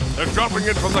 Heads up, they're dropping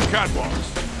in from the catwalks.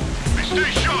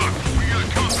 Stay sharp. We got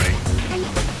company.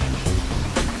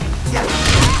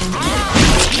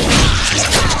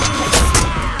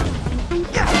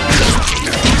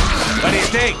 What do you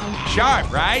think?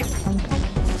 Sharp, right?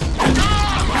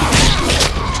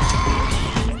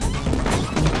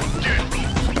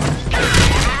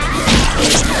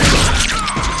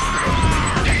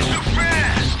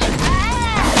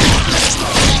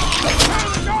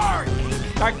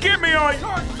 Now give me all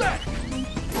your set!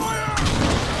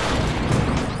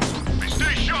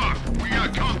 Stay sharp. We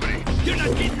got company. You're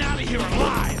not getting out of here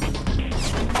alive!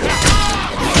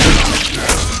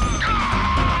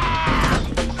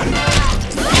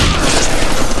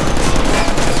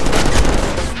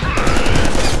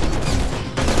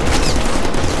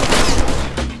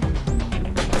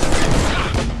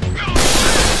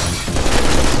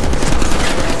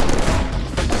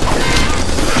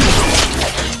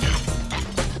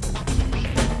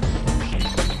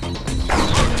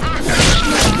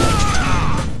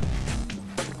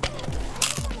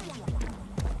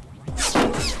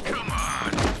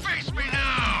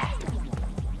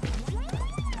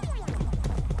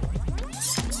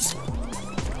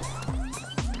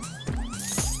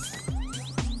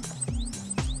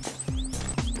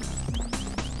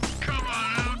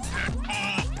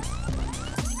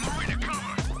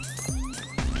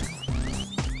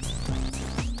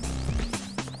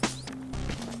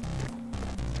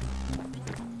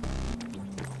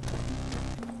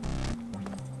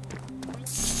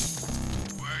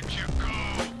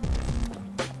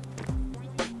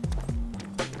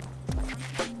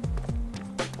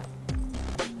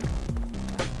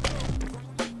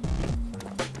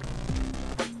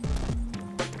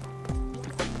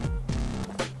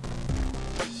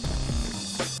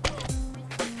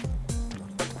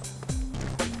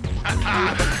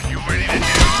 You ready to do?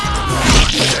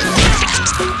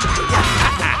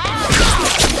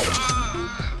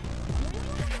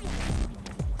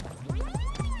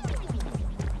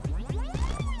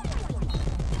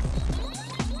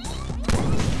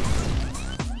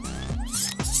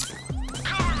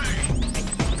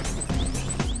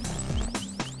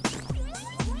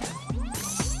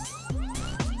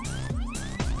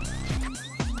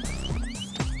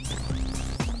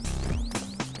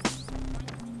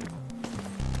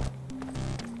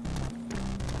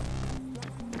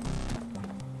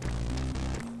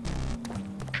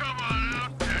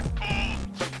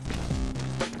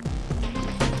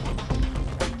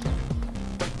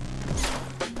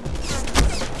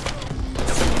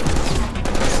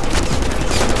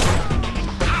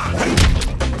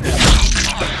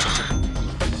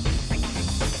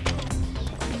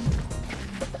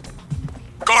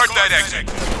 that exit.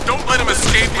 Don't let him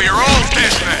escape or you're all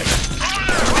dead men.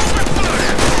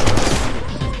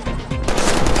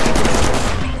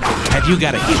 Have you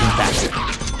got a hidden bastard?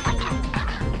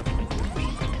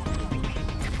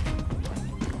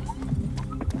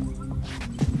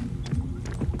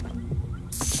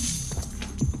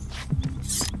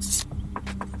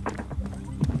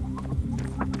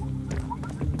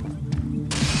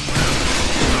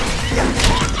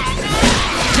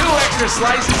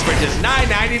 Slices for just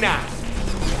 $9.99.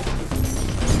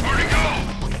 Where'd he go?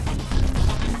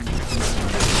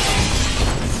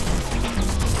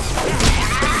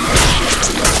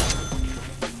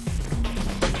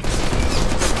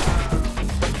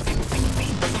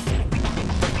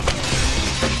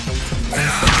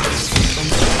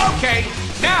 Okay,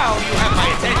 now you have my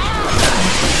attention.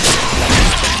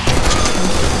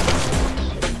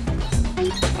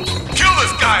 Kill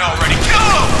this guy already! Kill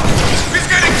him! He's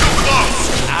getting too close!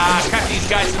 Cut these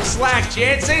guys some slack,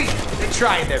 Jancy. They're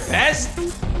trying their best.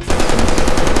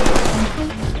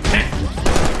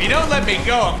 If you don't let me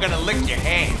go, I'm gonna lick your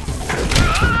hand.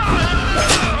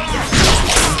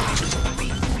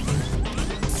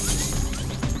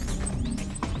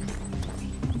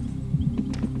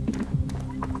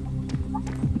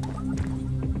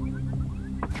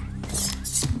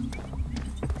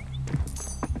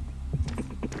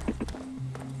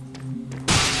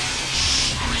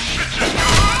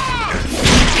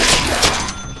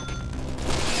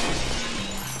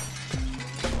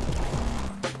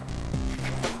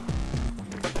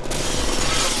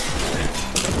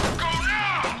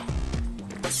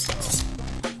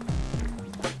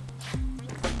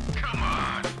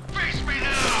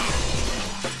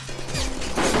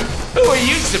 Who are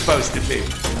you supposed to be?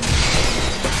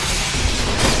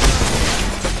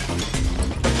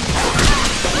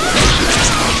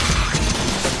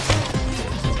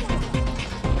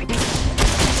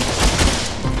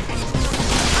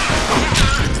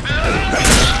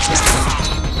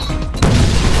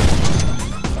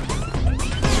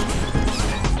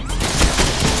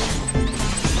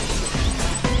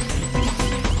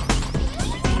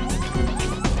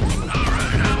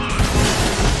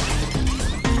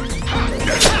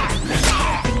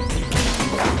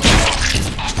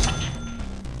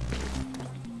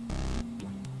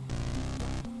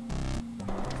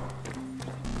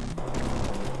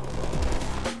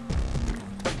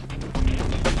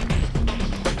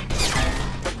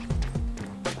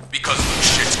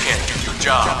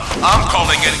 I'm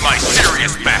calling in my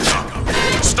serious backup.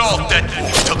 Install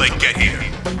Deadpool till they get here.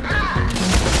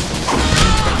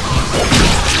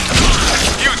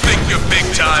 You think you're big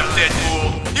time,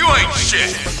 Deadpool? You ain't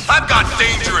shit. I've got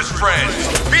dangerous friends.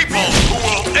 People who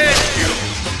will end you.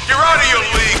 You're out of your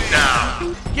league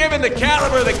now. Given the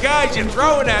caliber of the guys you're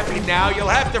throwing at me now, you'll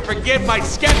have to forgive my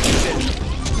skepticism.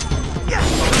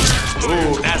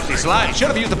 Ooh, nasty slide. Should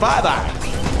have used the 5-eye.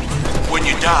 When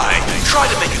you die, try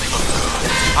to make it look good.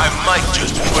 I might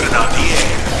just put it on the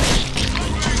air.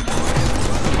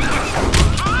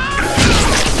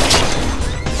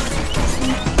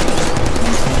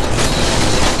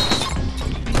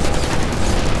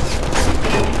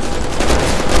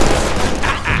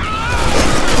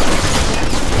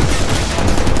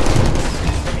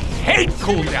 Hate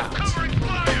cooldowns.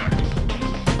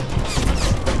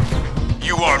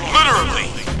 You are literally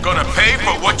gonna pay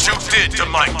for what you did to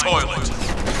my toilet.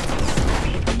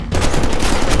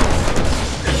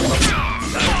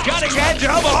 Cutting edge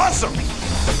of awesome!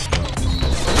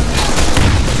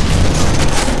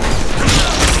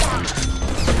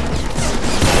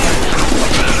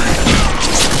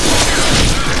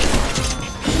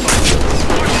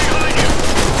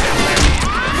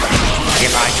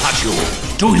 If I touch you,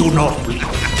 do you not bleed?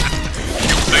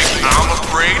 You think I'm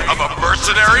afraid of a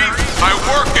mercenary? I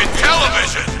work in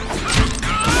television!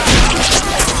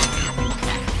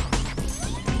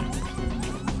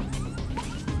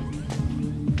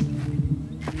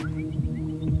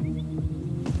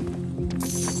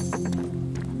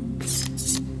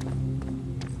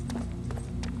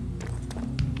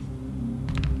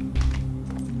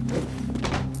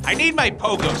 I need my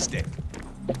pogo stick.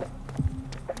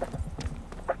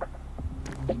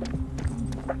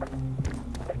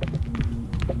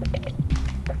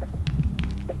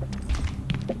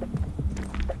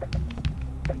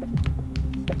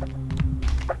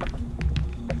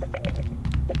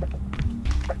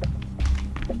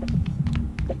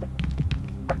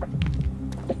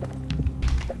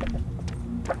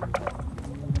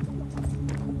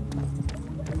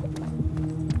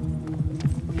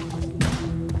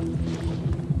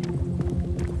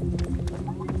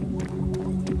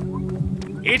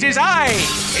 It is I,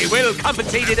 a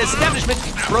well-compensated establishment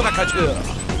provocateur.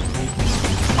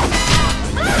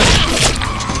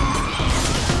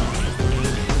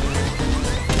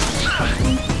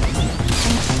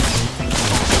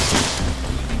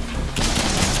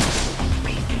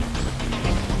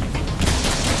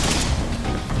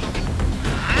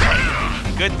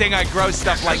 thing I grow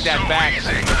stuff like that back.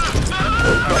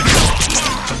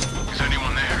 Is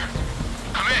anyone there?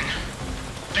 Come in.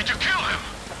 Did you kill him?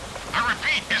 I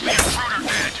repeat, is the intruder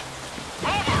dead?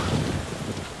 Over!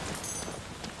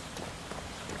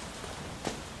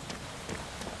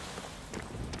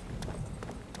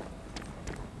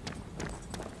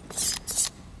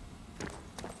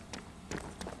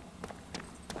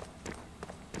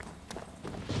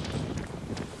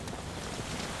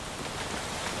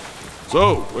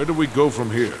 So, where do we go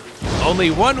from here?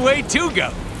 Only one way to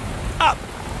go. Up.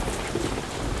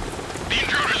 The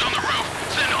intruder's on the roof.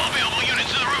 Send all available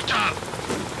units to the rooftop.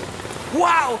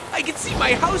 Wow, I can see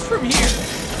my house from here.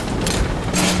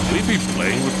 We be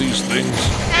playing with these things?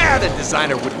 The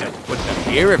designer wouldn't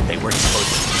appear if they weren't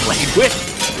supposed to be played with.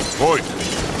 Good point.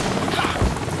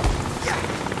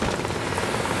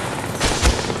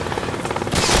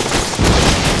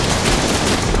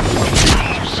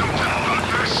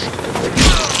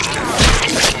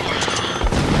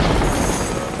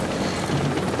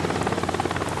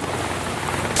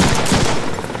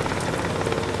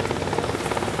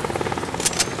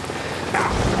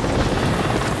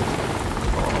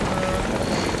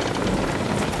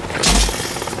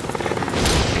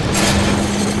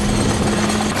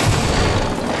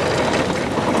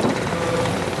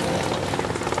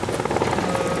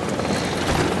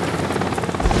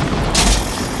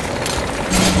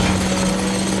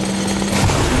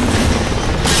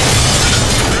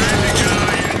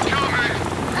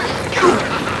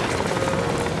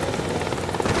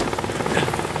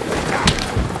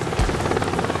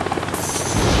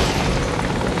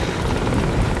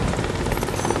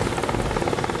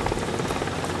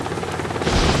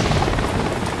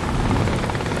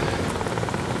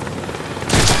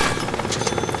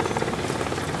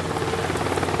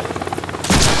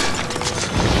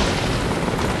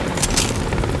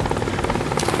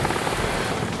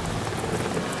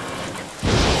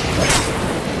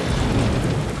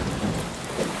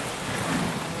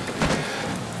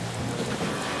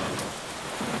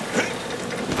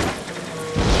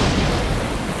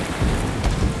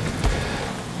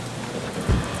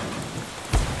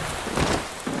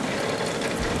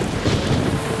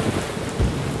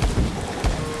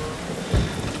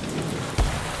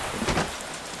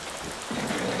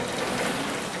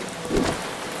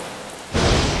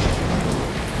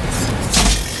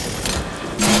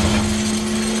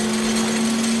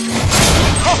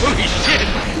 Holy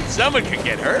shit! Someone could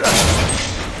get hurt on this.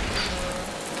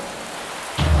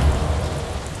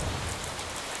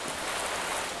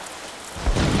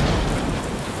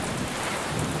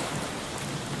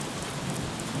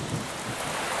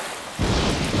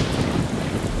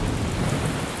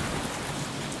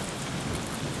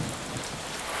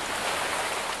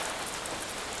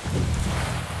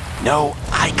 No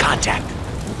eye contact.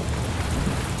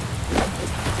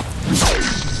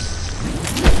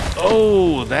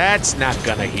 Oh, that's not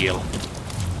gonna heal.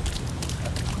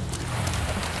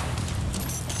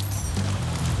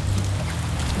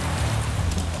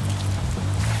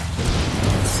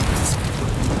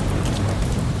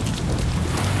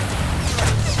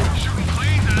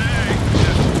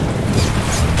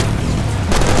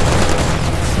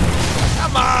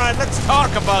 Come on, let's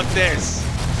talk about this.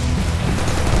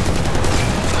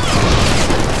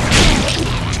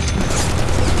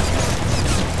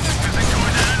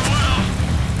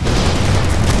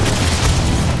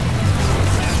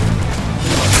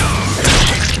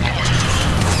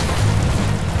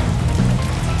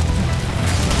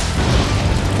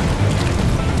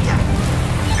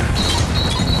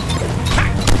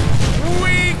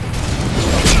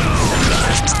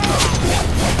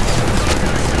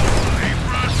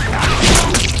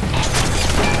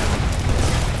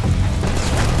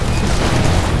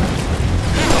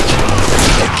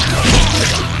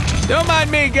 Don't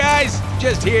mind me, guys.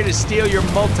 Just here to steal your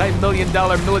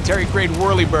multi-million-dollar military-grade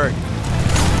whirlybird.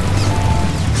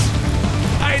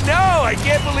 I know! I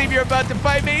can't believe you're about to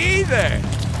fight me either!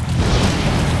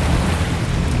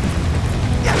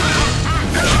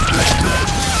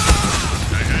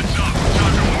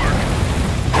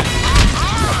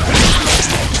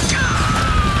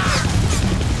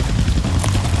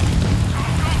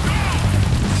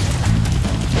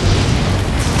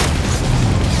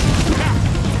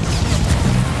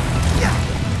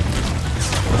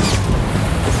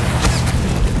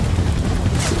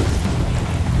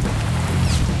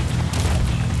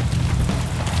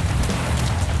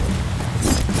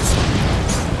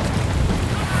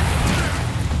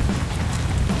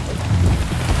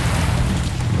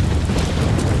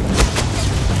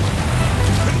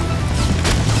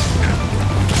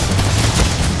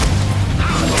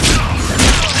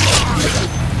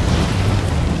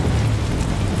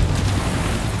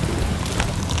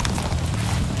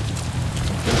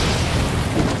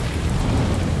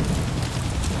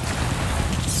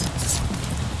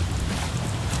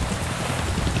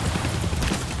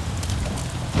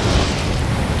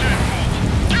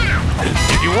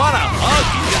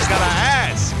 gotta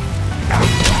ask.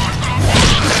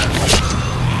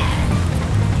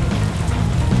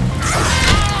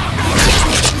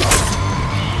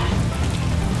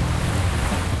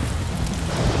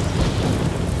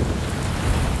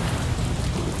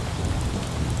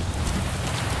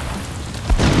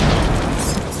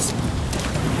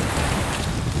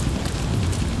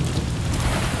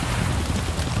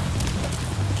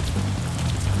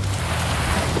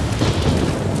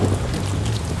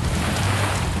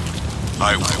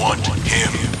 I want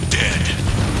him dead.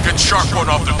 Get Shark One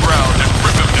off the ground and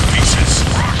rip him to pieces.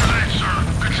 Roger that, sir.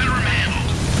 Consider him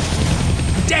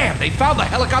handled. Damn, they found the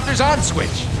helicopter's on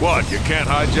switch. What, you can't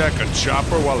hijack a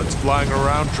chopper while it's flying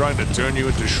around trying to turn you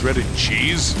into shredded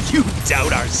cheese? You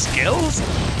doubt our skills?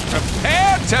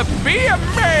 Prepare to be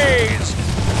amazed!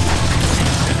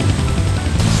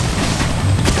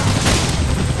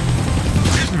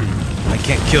 I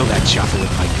can't kill that chopper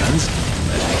with my guns,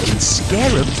 but I can scare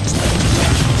him.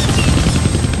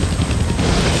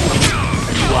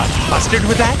 What, mustard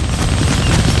with that?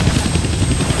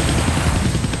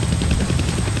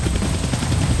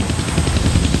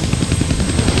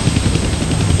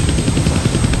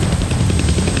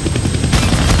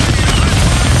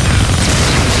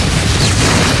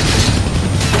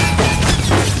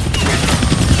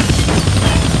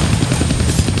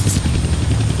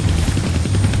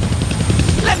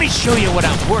 Let me show you what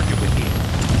I'm working with here.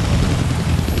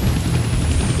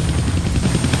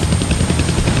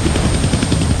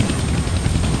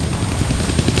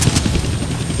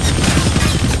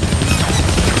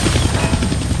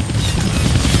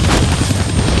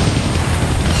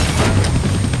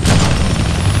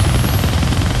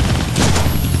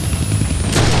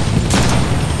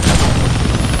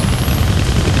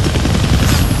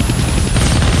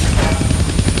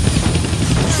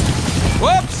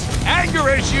 Whoops! Anger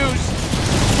issues!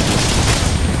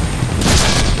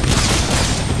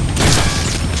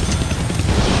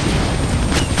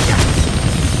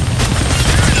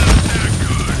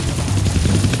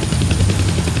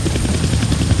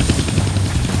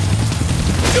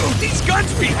 Dude, these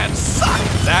guns we have suck!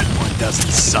 That one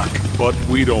doesn't suck. But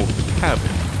we don't have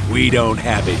it. We don't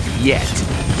have it yet.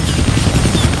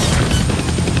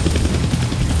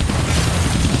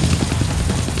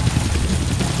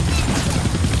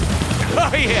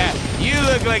 Oh yeah, you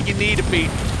look like you need a beat.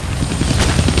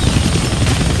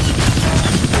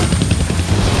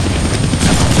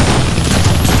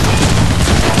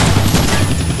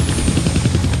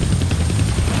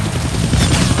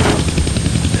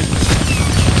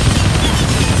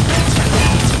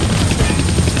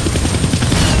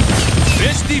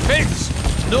 This defense,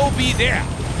 no be there.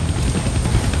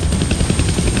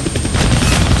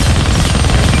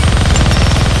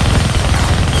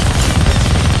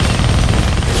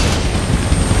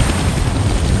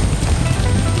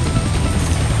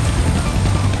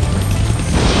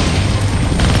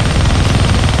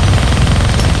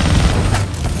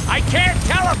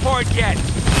 Yet.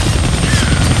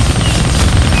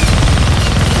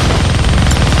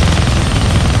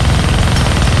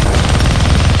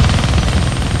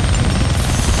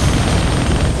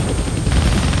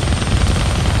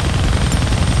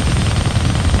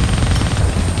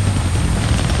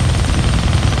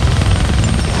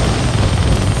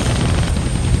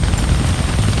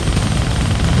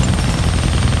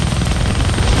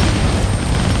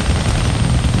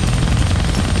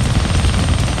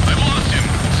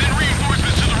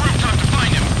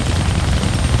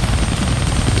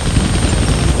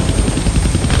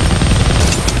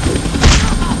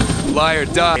 Lie or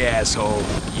die, asshole.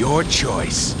 Your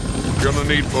choice. Gonna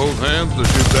need both hands to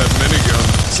shoot that minigun.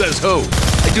 Says who?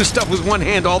 I do stuff with one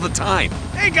hand all the time.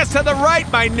 Take us to the right,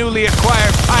 my newly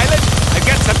acquired pilot. I've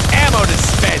got some ammo to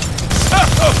spend. So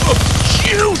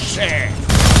juicy!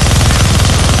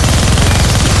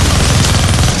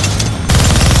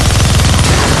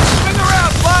 Swing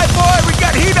around, fly boy. We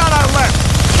got heat on our left.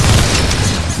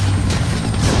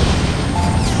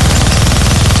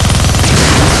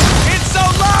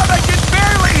 I can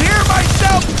barely hear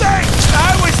myself think!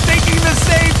 I was thinking the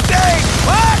same thing!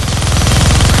 What?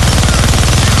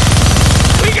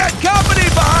 We got company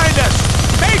behind us!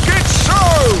 Make it so!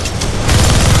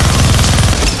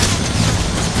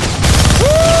 Woo!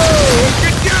 We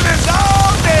can do this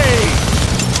all day!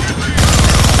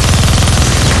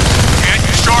 Get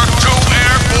Shark 2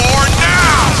 airborne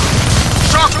now!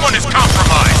 Shark 1 is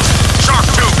compromised! Shark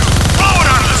 2, blow it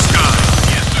out of the sky!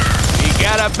 Yes, sir. We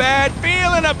got a bad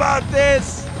feeling about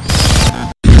this!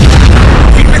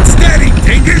 Keep it steady,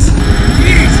 dingus!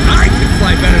 Jeez, I can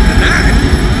fly better than that!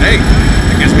 Hey,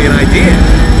 that gives me an idea.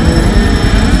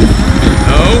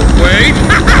 Oh, wait!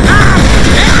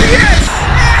 There he is!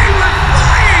 Hey!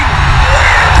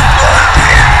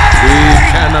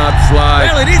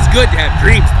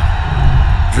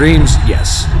 Dreams,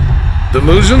 yes.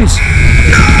 Delusions?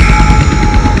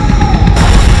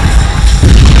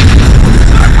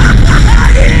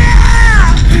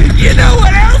 You know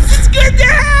what else is good to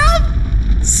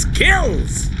have?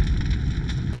 Skills!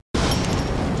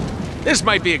 This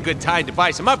might be a good time to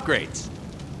buy some upgrades.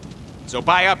 So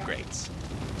buy upgrades.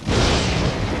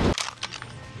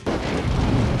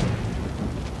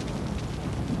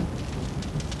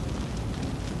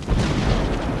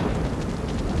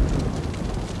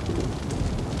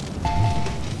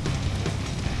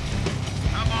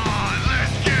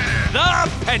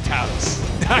 Penthouse.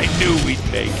 I knew we'd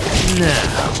make it.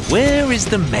 Now, where is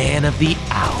the man of the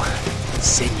hour?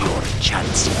 Senor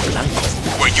Chance Blanco.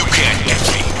 Where you can't get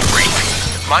me, freak.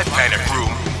 My panic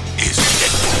room is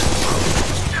Deadpool.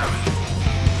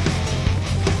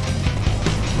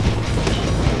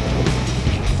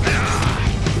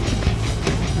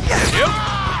 Yep.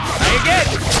 Try again.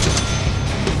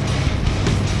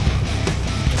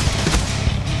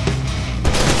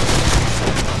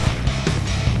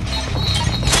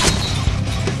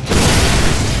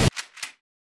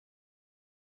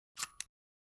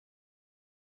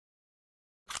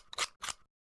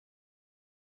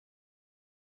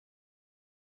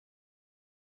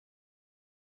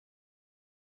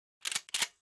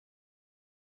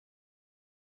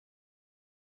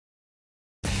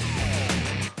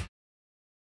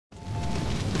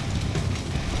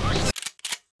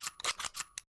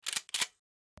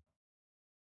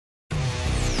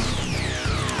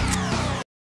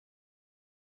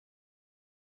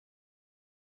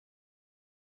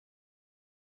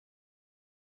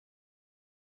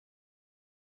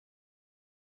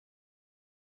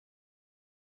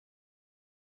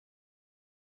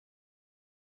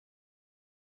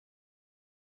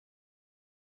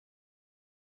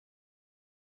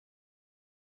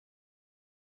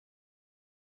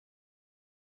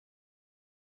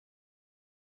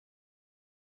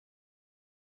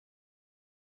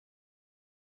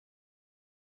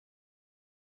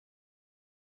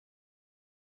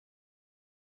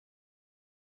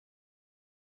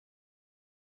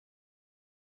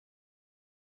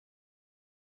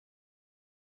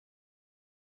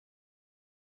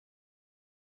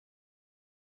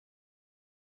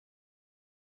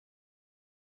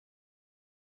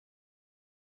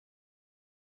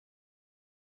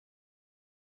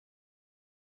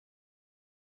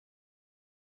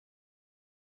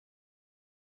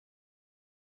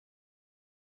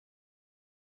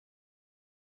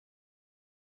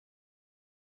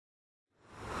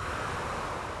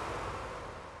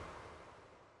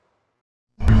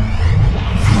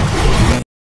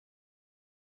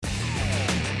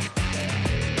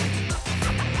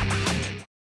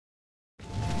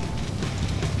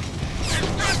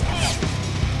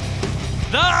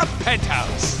 The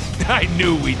penthouse. I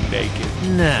knew we'd make it.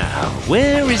 Now,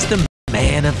 where is the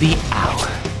man of the hour?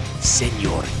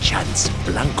 Senor Chance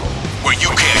Blanco. Where you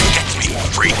can't get me,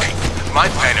 freak. My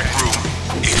panic room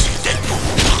is Deadpool.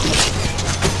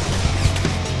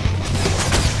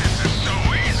 This is so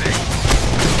easy.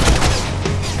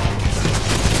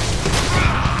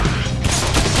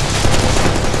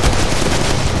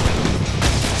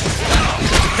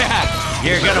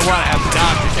 You're gonna want to have a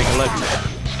doctor take a look at that.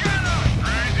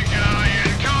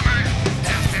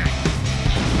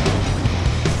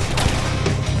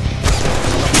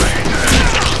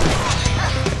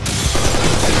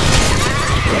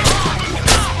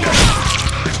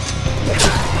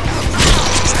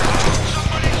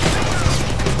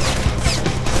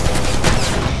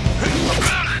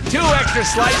 Extra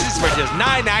slices for just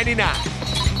 $9.99.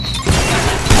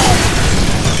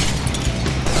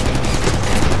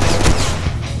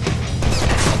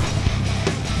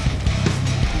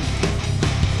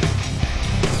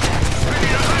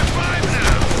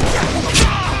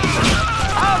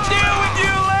 I'll deal with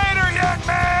you later, young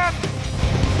man.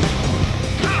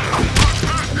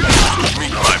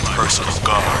 Meet my personal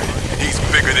guard. He's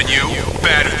bigger than you,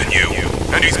 badder than you,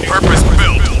 and he's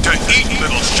purpose-built to eat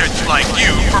little shits like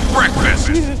you for breakfast.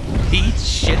 Eat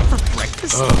shit for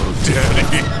breakfast? Oh, Daddy,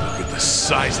 look at the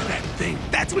size of that thing.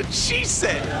 That's what she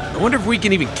said. I wonder if we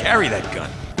can even carry that gun.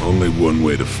 Only one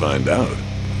way to find out.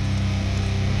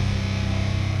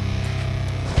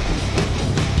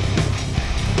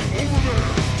 Over there!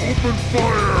 Open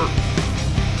fire!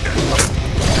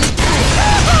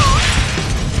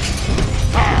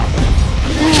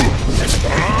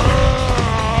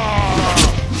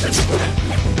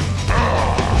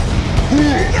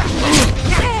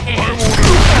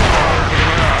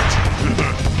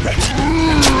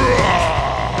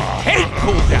 Hate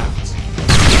cooldowns.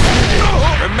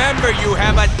 Remember, you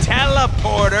have a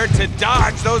teleporter to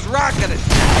dodge those rocket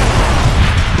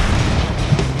attacks.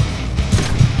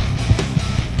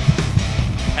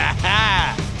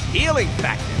 healing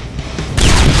factor.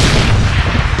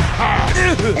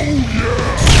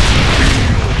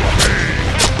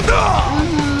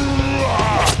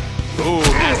 Oh,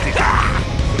 nasty.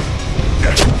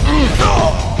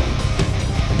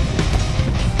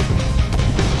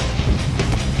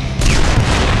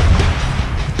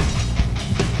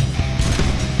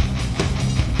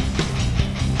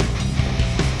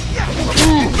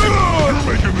 You're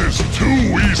making this too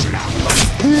easy.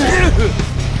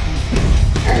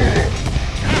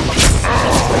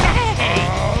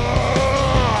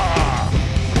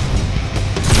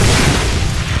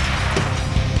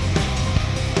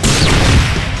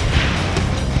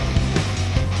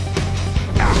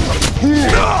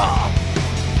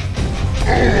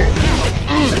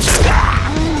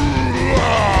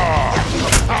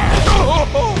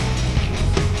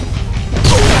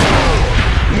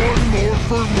 One more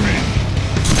for me.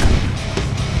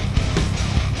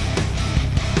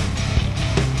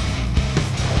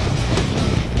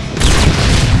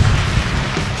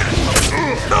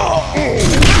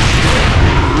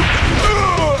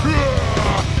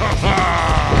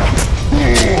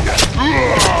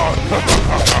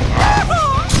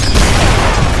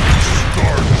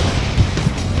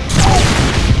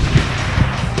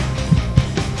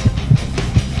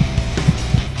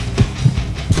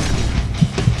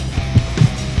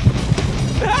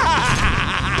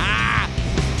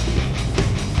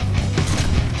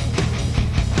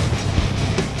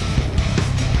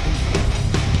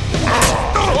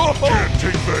 Can't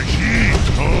take the heat,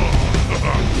 huh?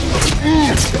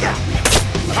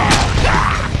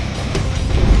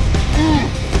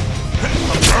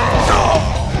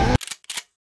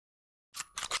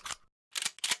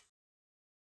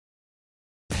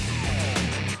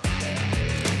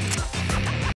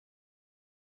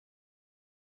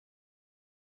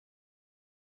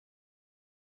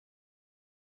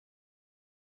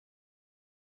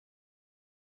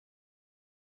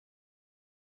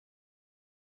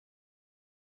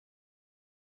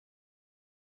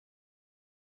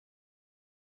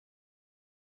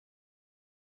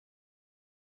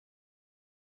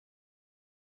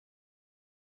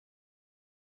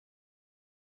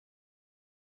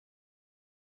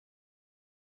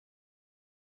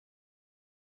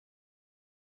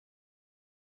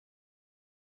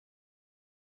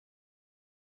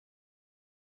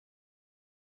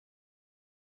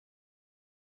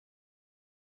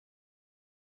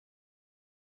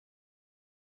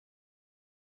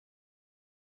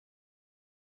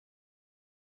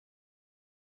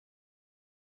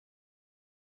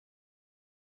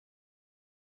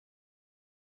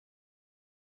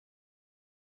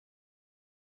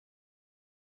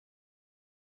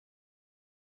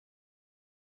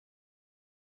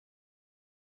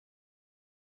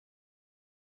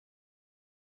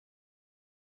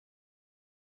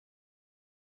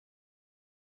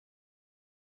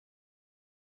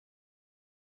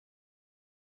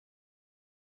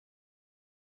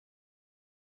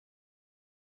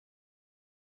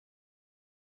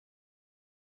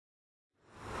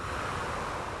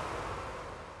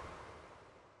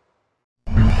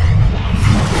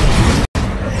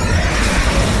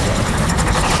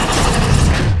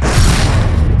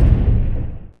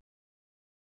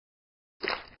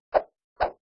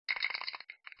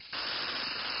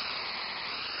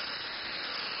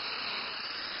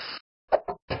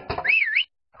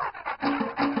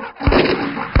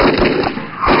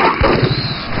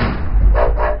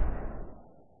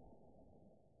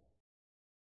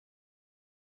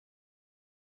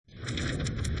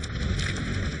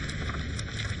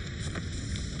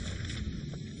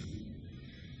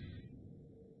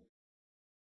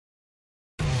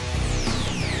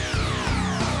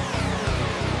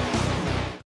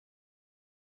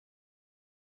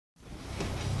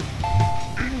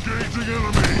 Engaging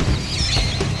enemy!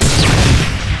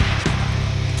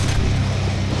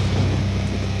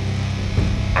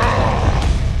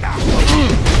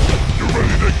 You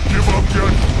ready to give up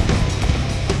yet?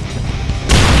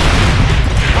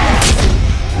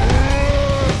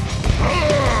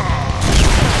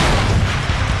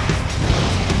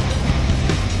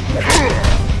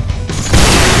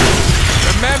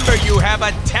 Remember, you have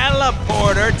a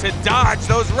teleporter to dodge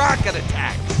those rocket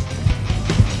attacks.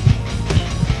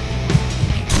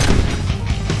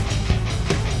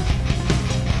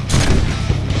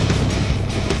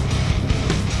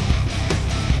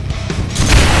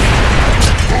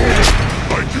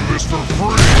 I do this for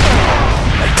free!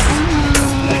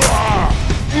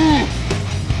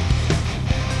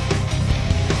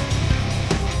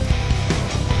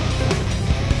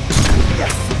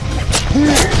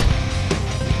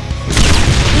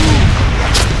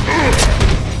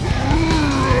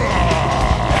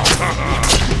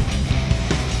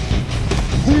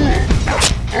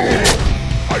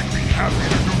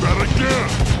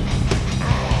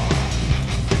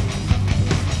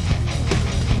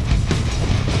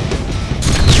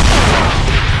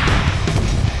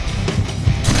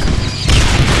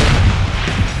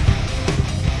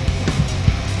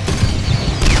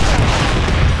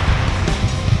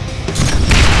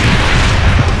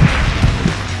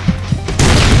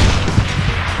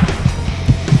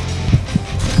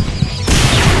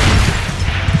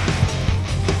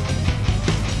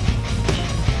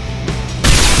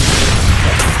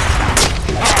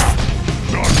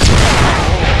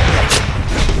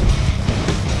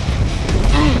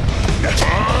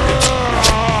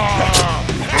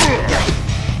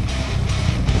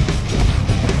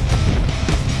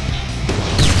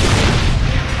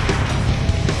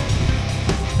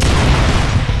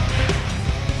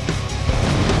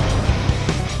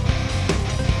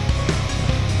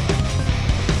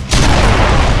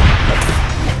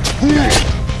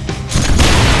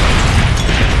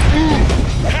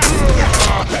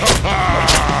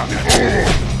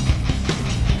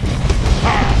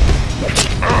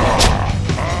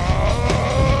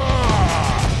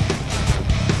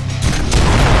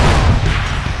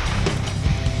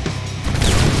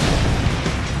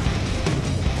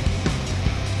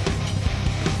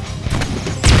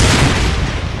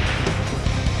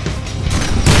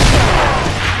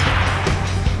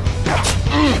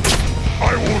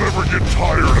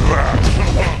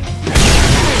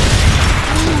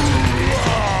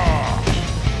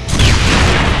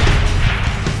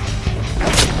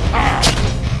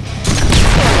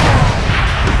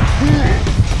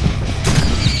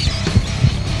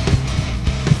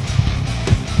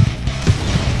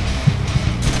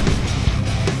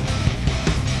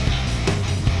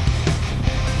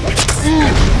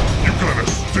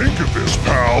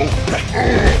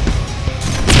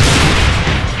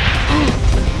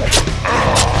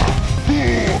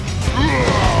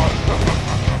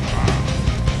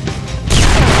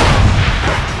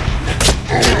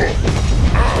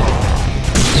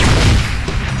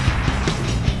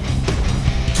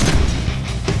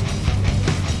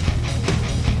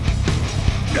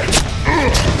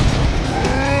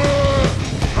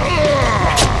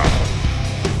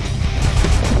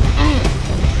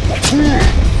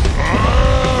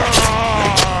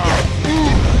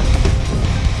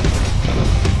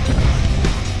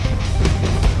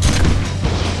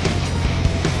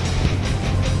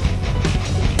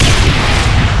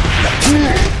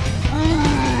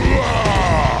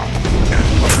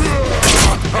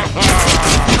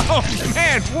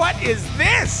 What is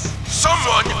this?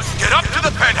 Someone get up to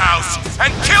the penthouse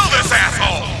and kill this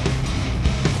asshole!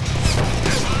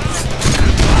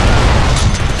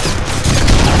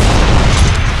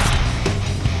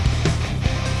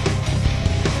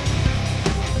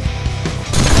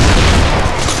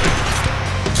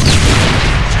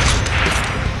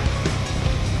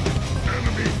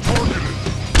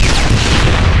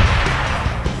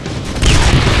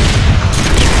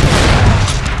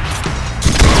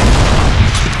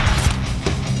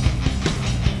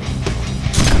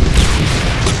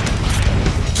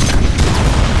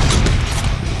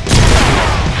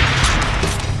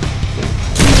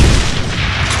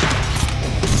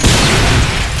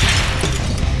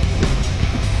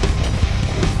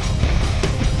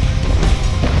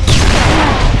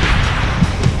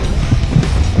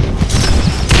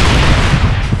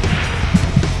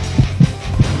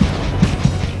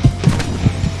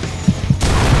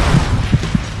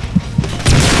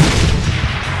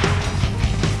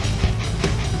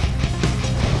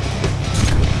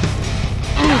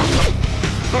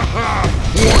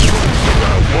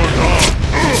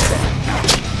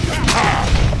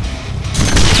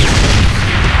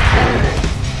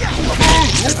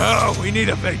 Oh, we need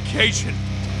a vacation.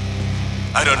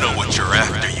 I don't know what you're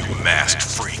after, you masked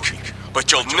freak,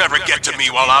 but you'll never get to me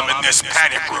while I'm in this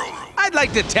panic room. I'd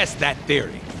like to test that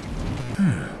theory.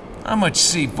 How much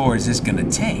C4 is this gonna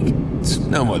take? It's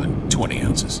no more than 20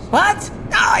 ounces. What? Oh,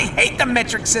 I hate the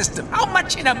metric system. How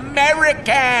much in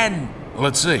American?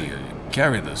 Let's see.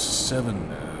 Carry the 7...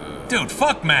 Dude,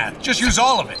 fuck math. Just use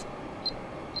all of it.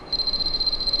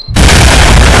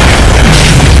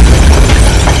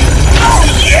 Oh,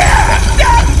 yeah!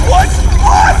 That was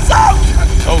awesome!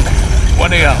 Told you,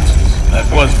 20 ounces. That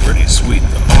was pretty sweet,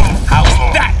 though. How's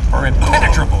that for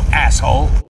impenetrable, asshole?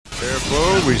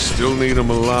 Careful, we still need him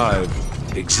alive.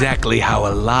 Exactly how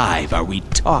alive are we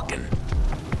talking?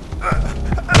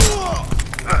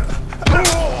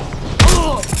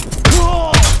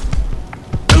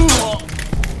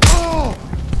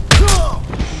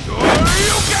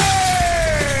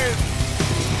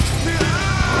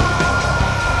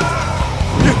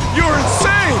 You're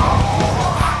insane!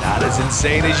 Not as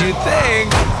insane as you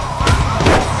think.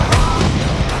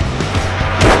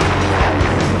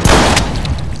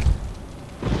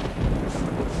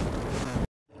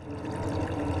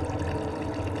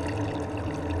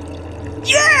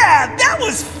 Yeah, that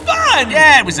was fun!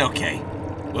 Yeah, it was okay.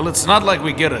 Well, it's not like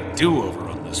we get a do-over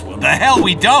on this one. The hell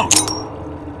we don't!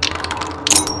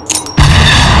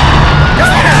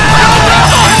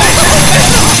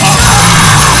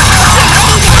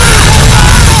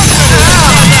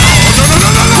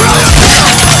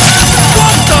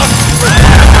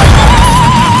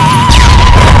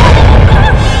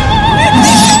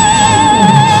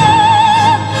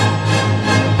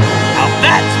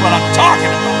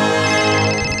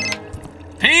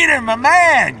 My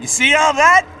man, you see all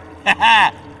that?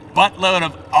 Buttload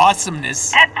of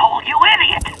awesomeness. Deadpool, you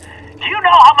idiot! Do you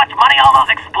know how much money all those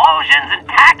explosions and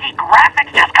tacky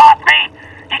graphics just cost me?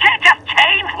 You can't just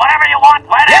change whatever you want,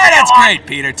 whenever you Great,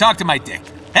 Peter. Talk to my dick.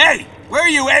 Hey, where are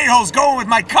you a-holes going with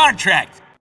my contract?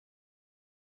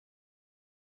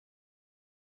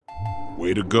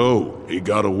 Way to go. He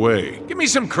got away. Give me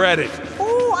some credit.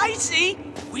 Oh, I see.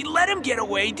 We let him get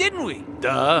away, didn't we?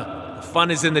 Duh. The fun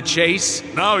is in the chase.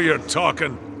 Now you're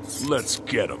talking. Let's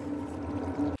get him.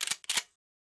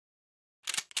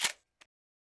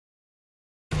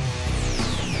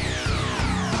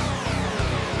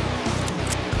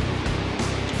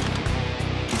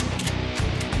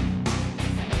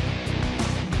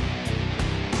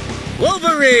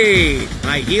 Wolverine!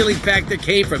 My healing factor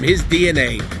came from his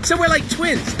DNA. So we're like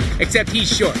twins, except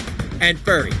he's short and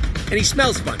furry, and he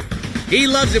smells funny. He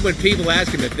loves it when people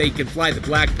ask him if they can fly the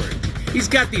Blackbird. He's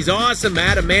got these awesome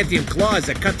adamantium claws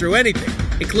that cut through anything,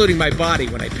 including my body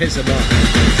when I piss him off.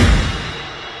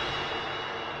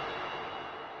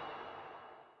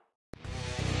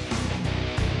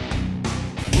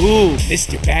 Ooh,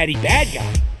 Mr. Batty Bad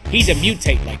Guy. He's a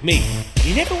mutate like me.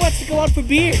 He never wants to go out for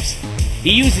beers.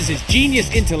 He uses his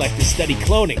genius intellect to study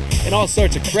cloning and all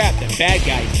sorts of crap that bad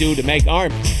guys do to make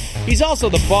armies. He's also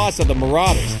the boss of the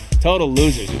Marauders, total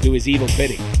losers who do his evil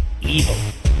bidding. Evil.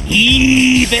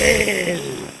 Evil!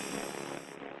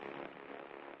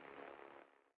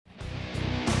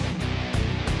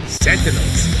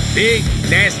 Sentinels. Big,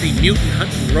 nasty, mutant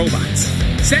hunting robots.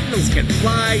 Sentinels can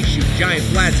fly, shoot giant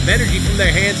blasts of energy from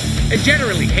their hands, and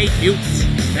generally hate mutants.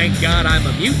 Thank God I'm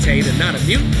a mutate and not a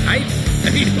mutant, right? I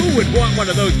mean, who would want one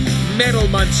of those metal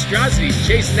monstrosities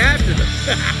chasing after them?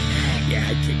 Yeah,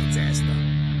 I'd kick its ass, though.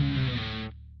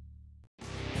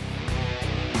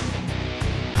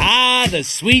 Ah, the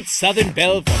sweet southern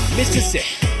belle from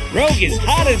Mississippi. Rogue is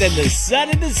hotter than the sun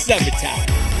in the summertime.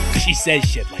 She says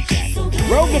shit like that.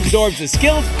 Rogue absorbs the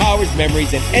skills, powers,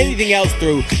 memories, and anything else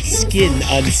through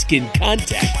skin-on-skin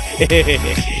contact.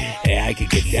 Yeah, I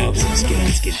could get down with some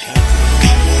skin-on-skin contact.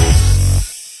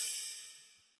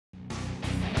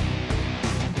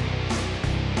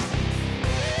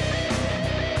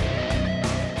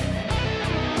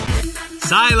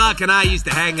 Psylocke and I used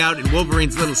to hang out in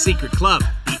Wolverine's little secret club,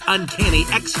 the Uncanny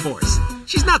X-Force.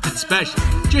 She's nothing special,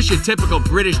 just your typical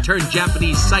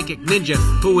British-turned-Japanese psychic ninja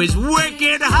who is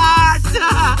wicked hot!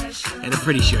 And I'm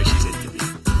pretty sure she's into me.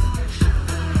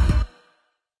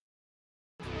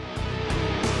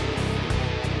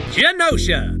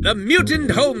 Genosha, the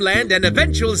mutant homeland and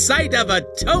eventual site of a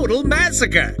total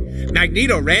massacre.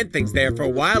 Magneto ran things there for a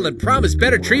while and promised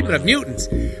better treatment of mutants.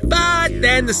 But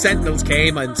then the Sentinels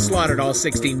came and slaughtered all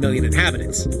 16 million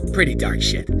inhabitants. Pretty dark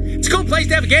shit. It's a cool place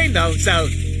to have a game, though, so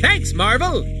thanks,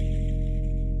 Marvel!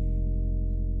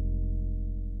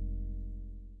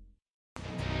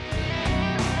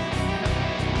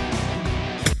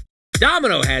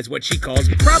 Domino has what she calls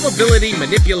probability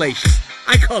manipulation.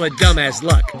 I call it dumbass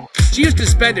luck. She used to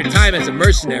spend her time as a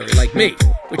mercenary like me,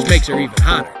 which makes her even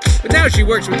hotter. But now she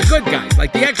works with the good guys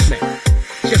like the X-Men.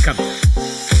 She'll come back.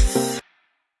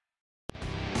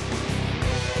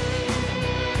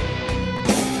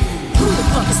 Who the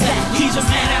fuck is that? He's a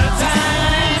man out of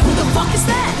time. Who the fuck is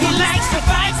that? He likes to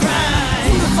fight crime.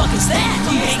 Who the fuck is that?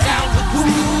 He hangs out with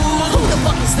fools. Who the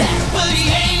fuck is that? But he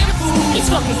ain't a fool. It's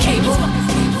fucking Cable.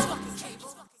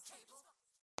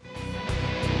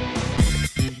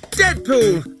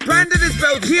 Deadpool, branded as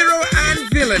both hero and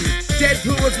villain.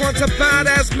 Deadpool was once a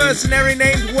badass mercenary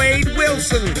named Wade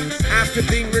Wilson. After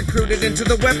being recruited into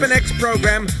the Weapon X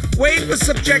program, Wade was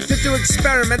subjected to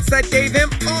experiments that gave him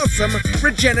awesome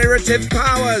regenerative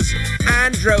powers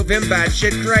and drove him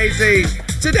batshit crazy.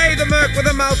 Today, the merc with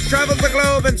a mouth travels the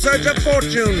globe in search of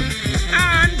fortune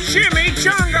and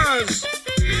chimichangas.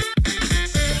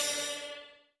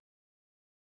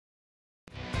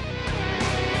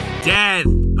 Death,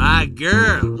 my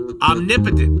girl.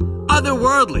 Omnipotent,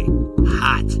 otherworldly,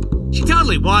 hot. She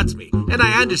totally wants me, and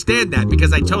I understand that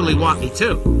because I totally want me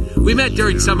too. We met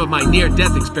during some of my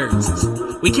near-death experiences.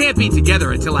 We can't be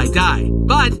together until I die,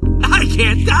 but I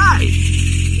can't die!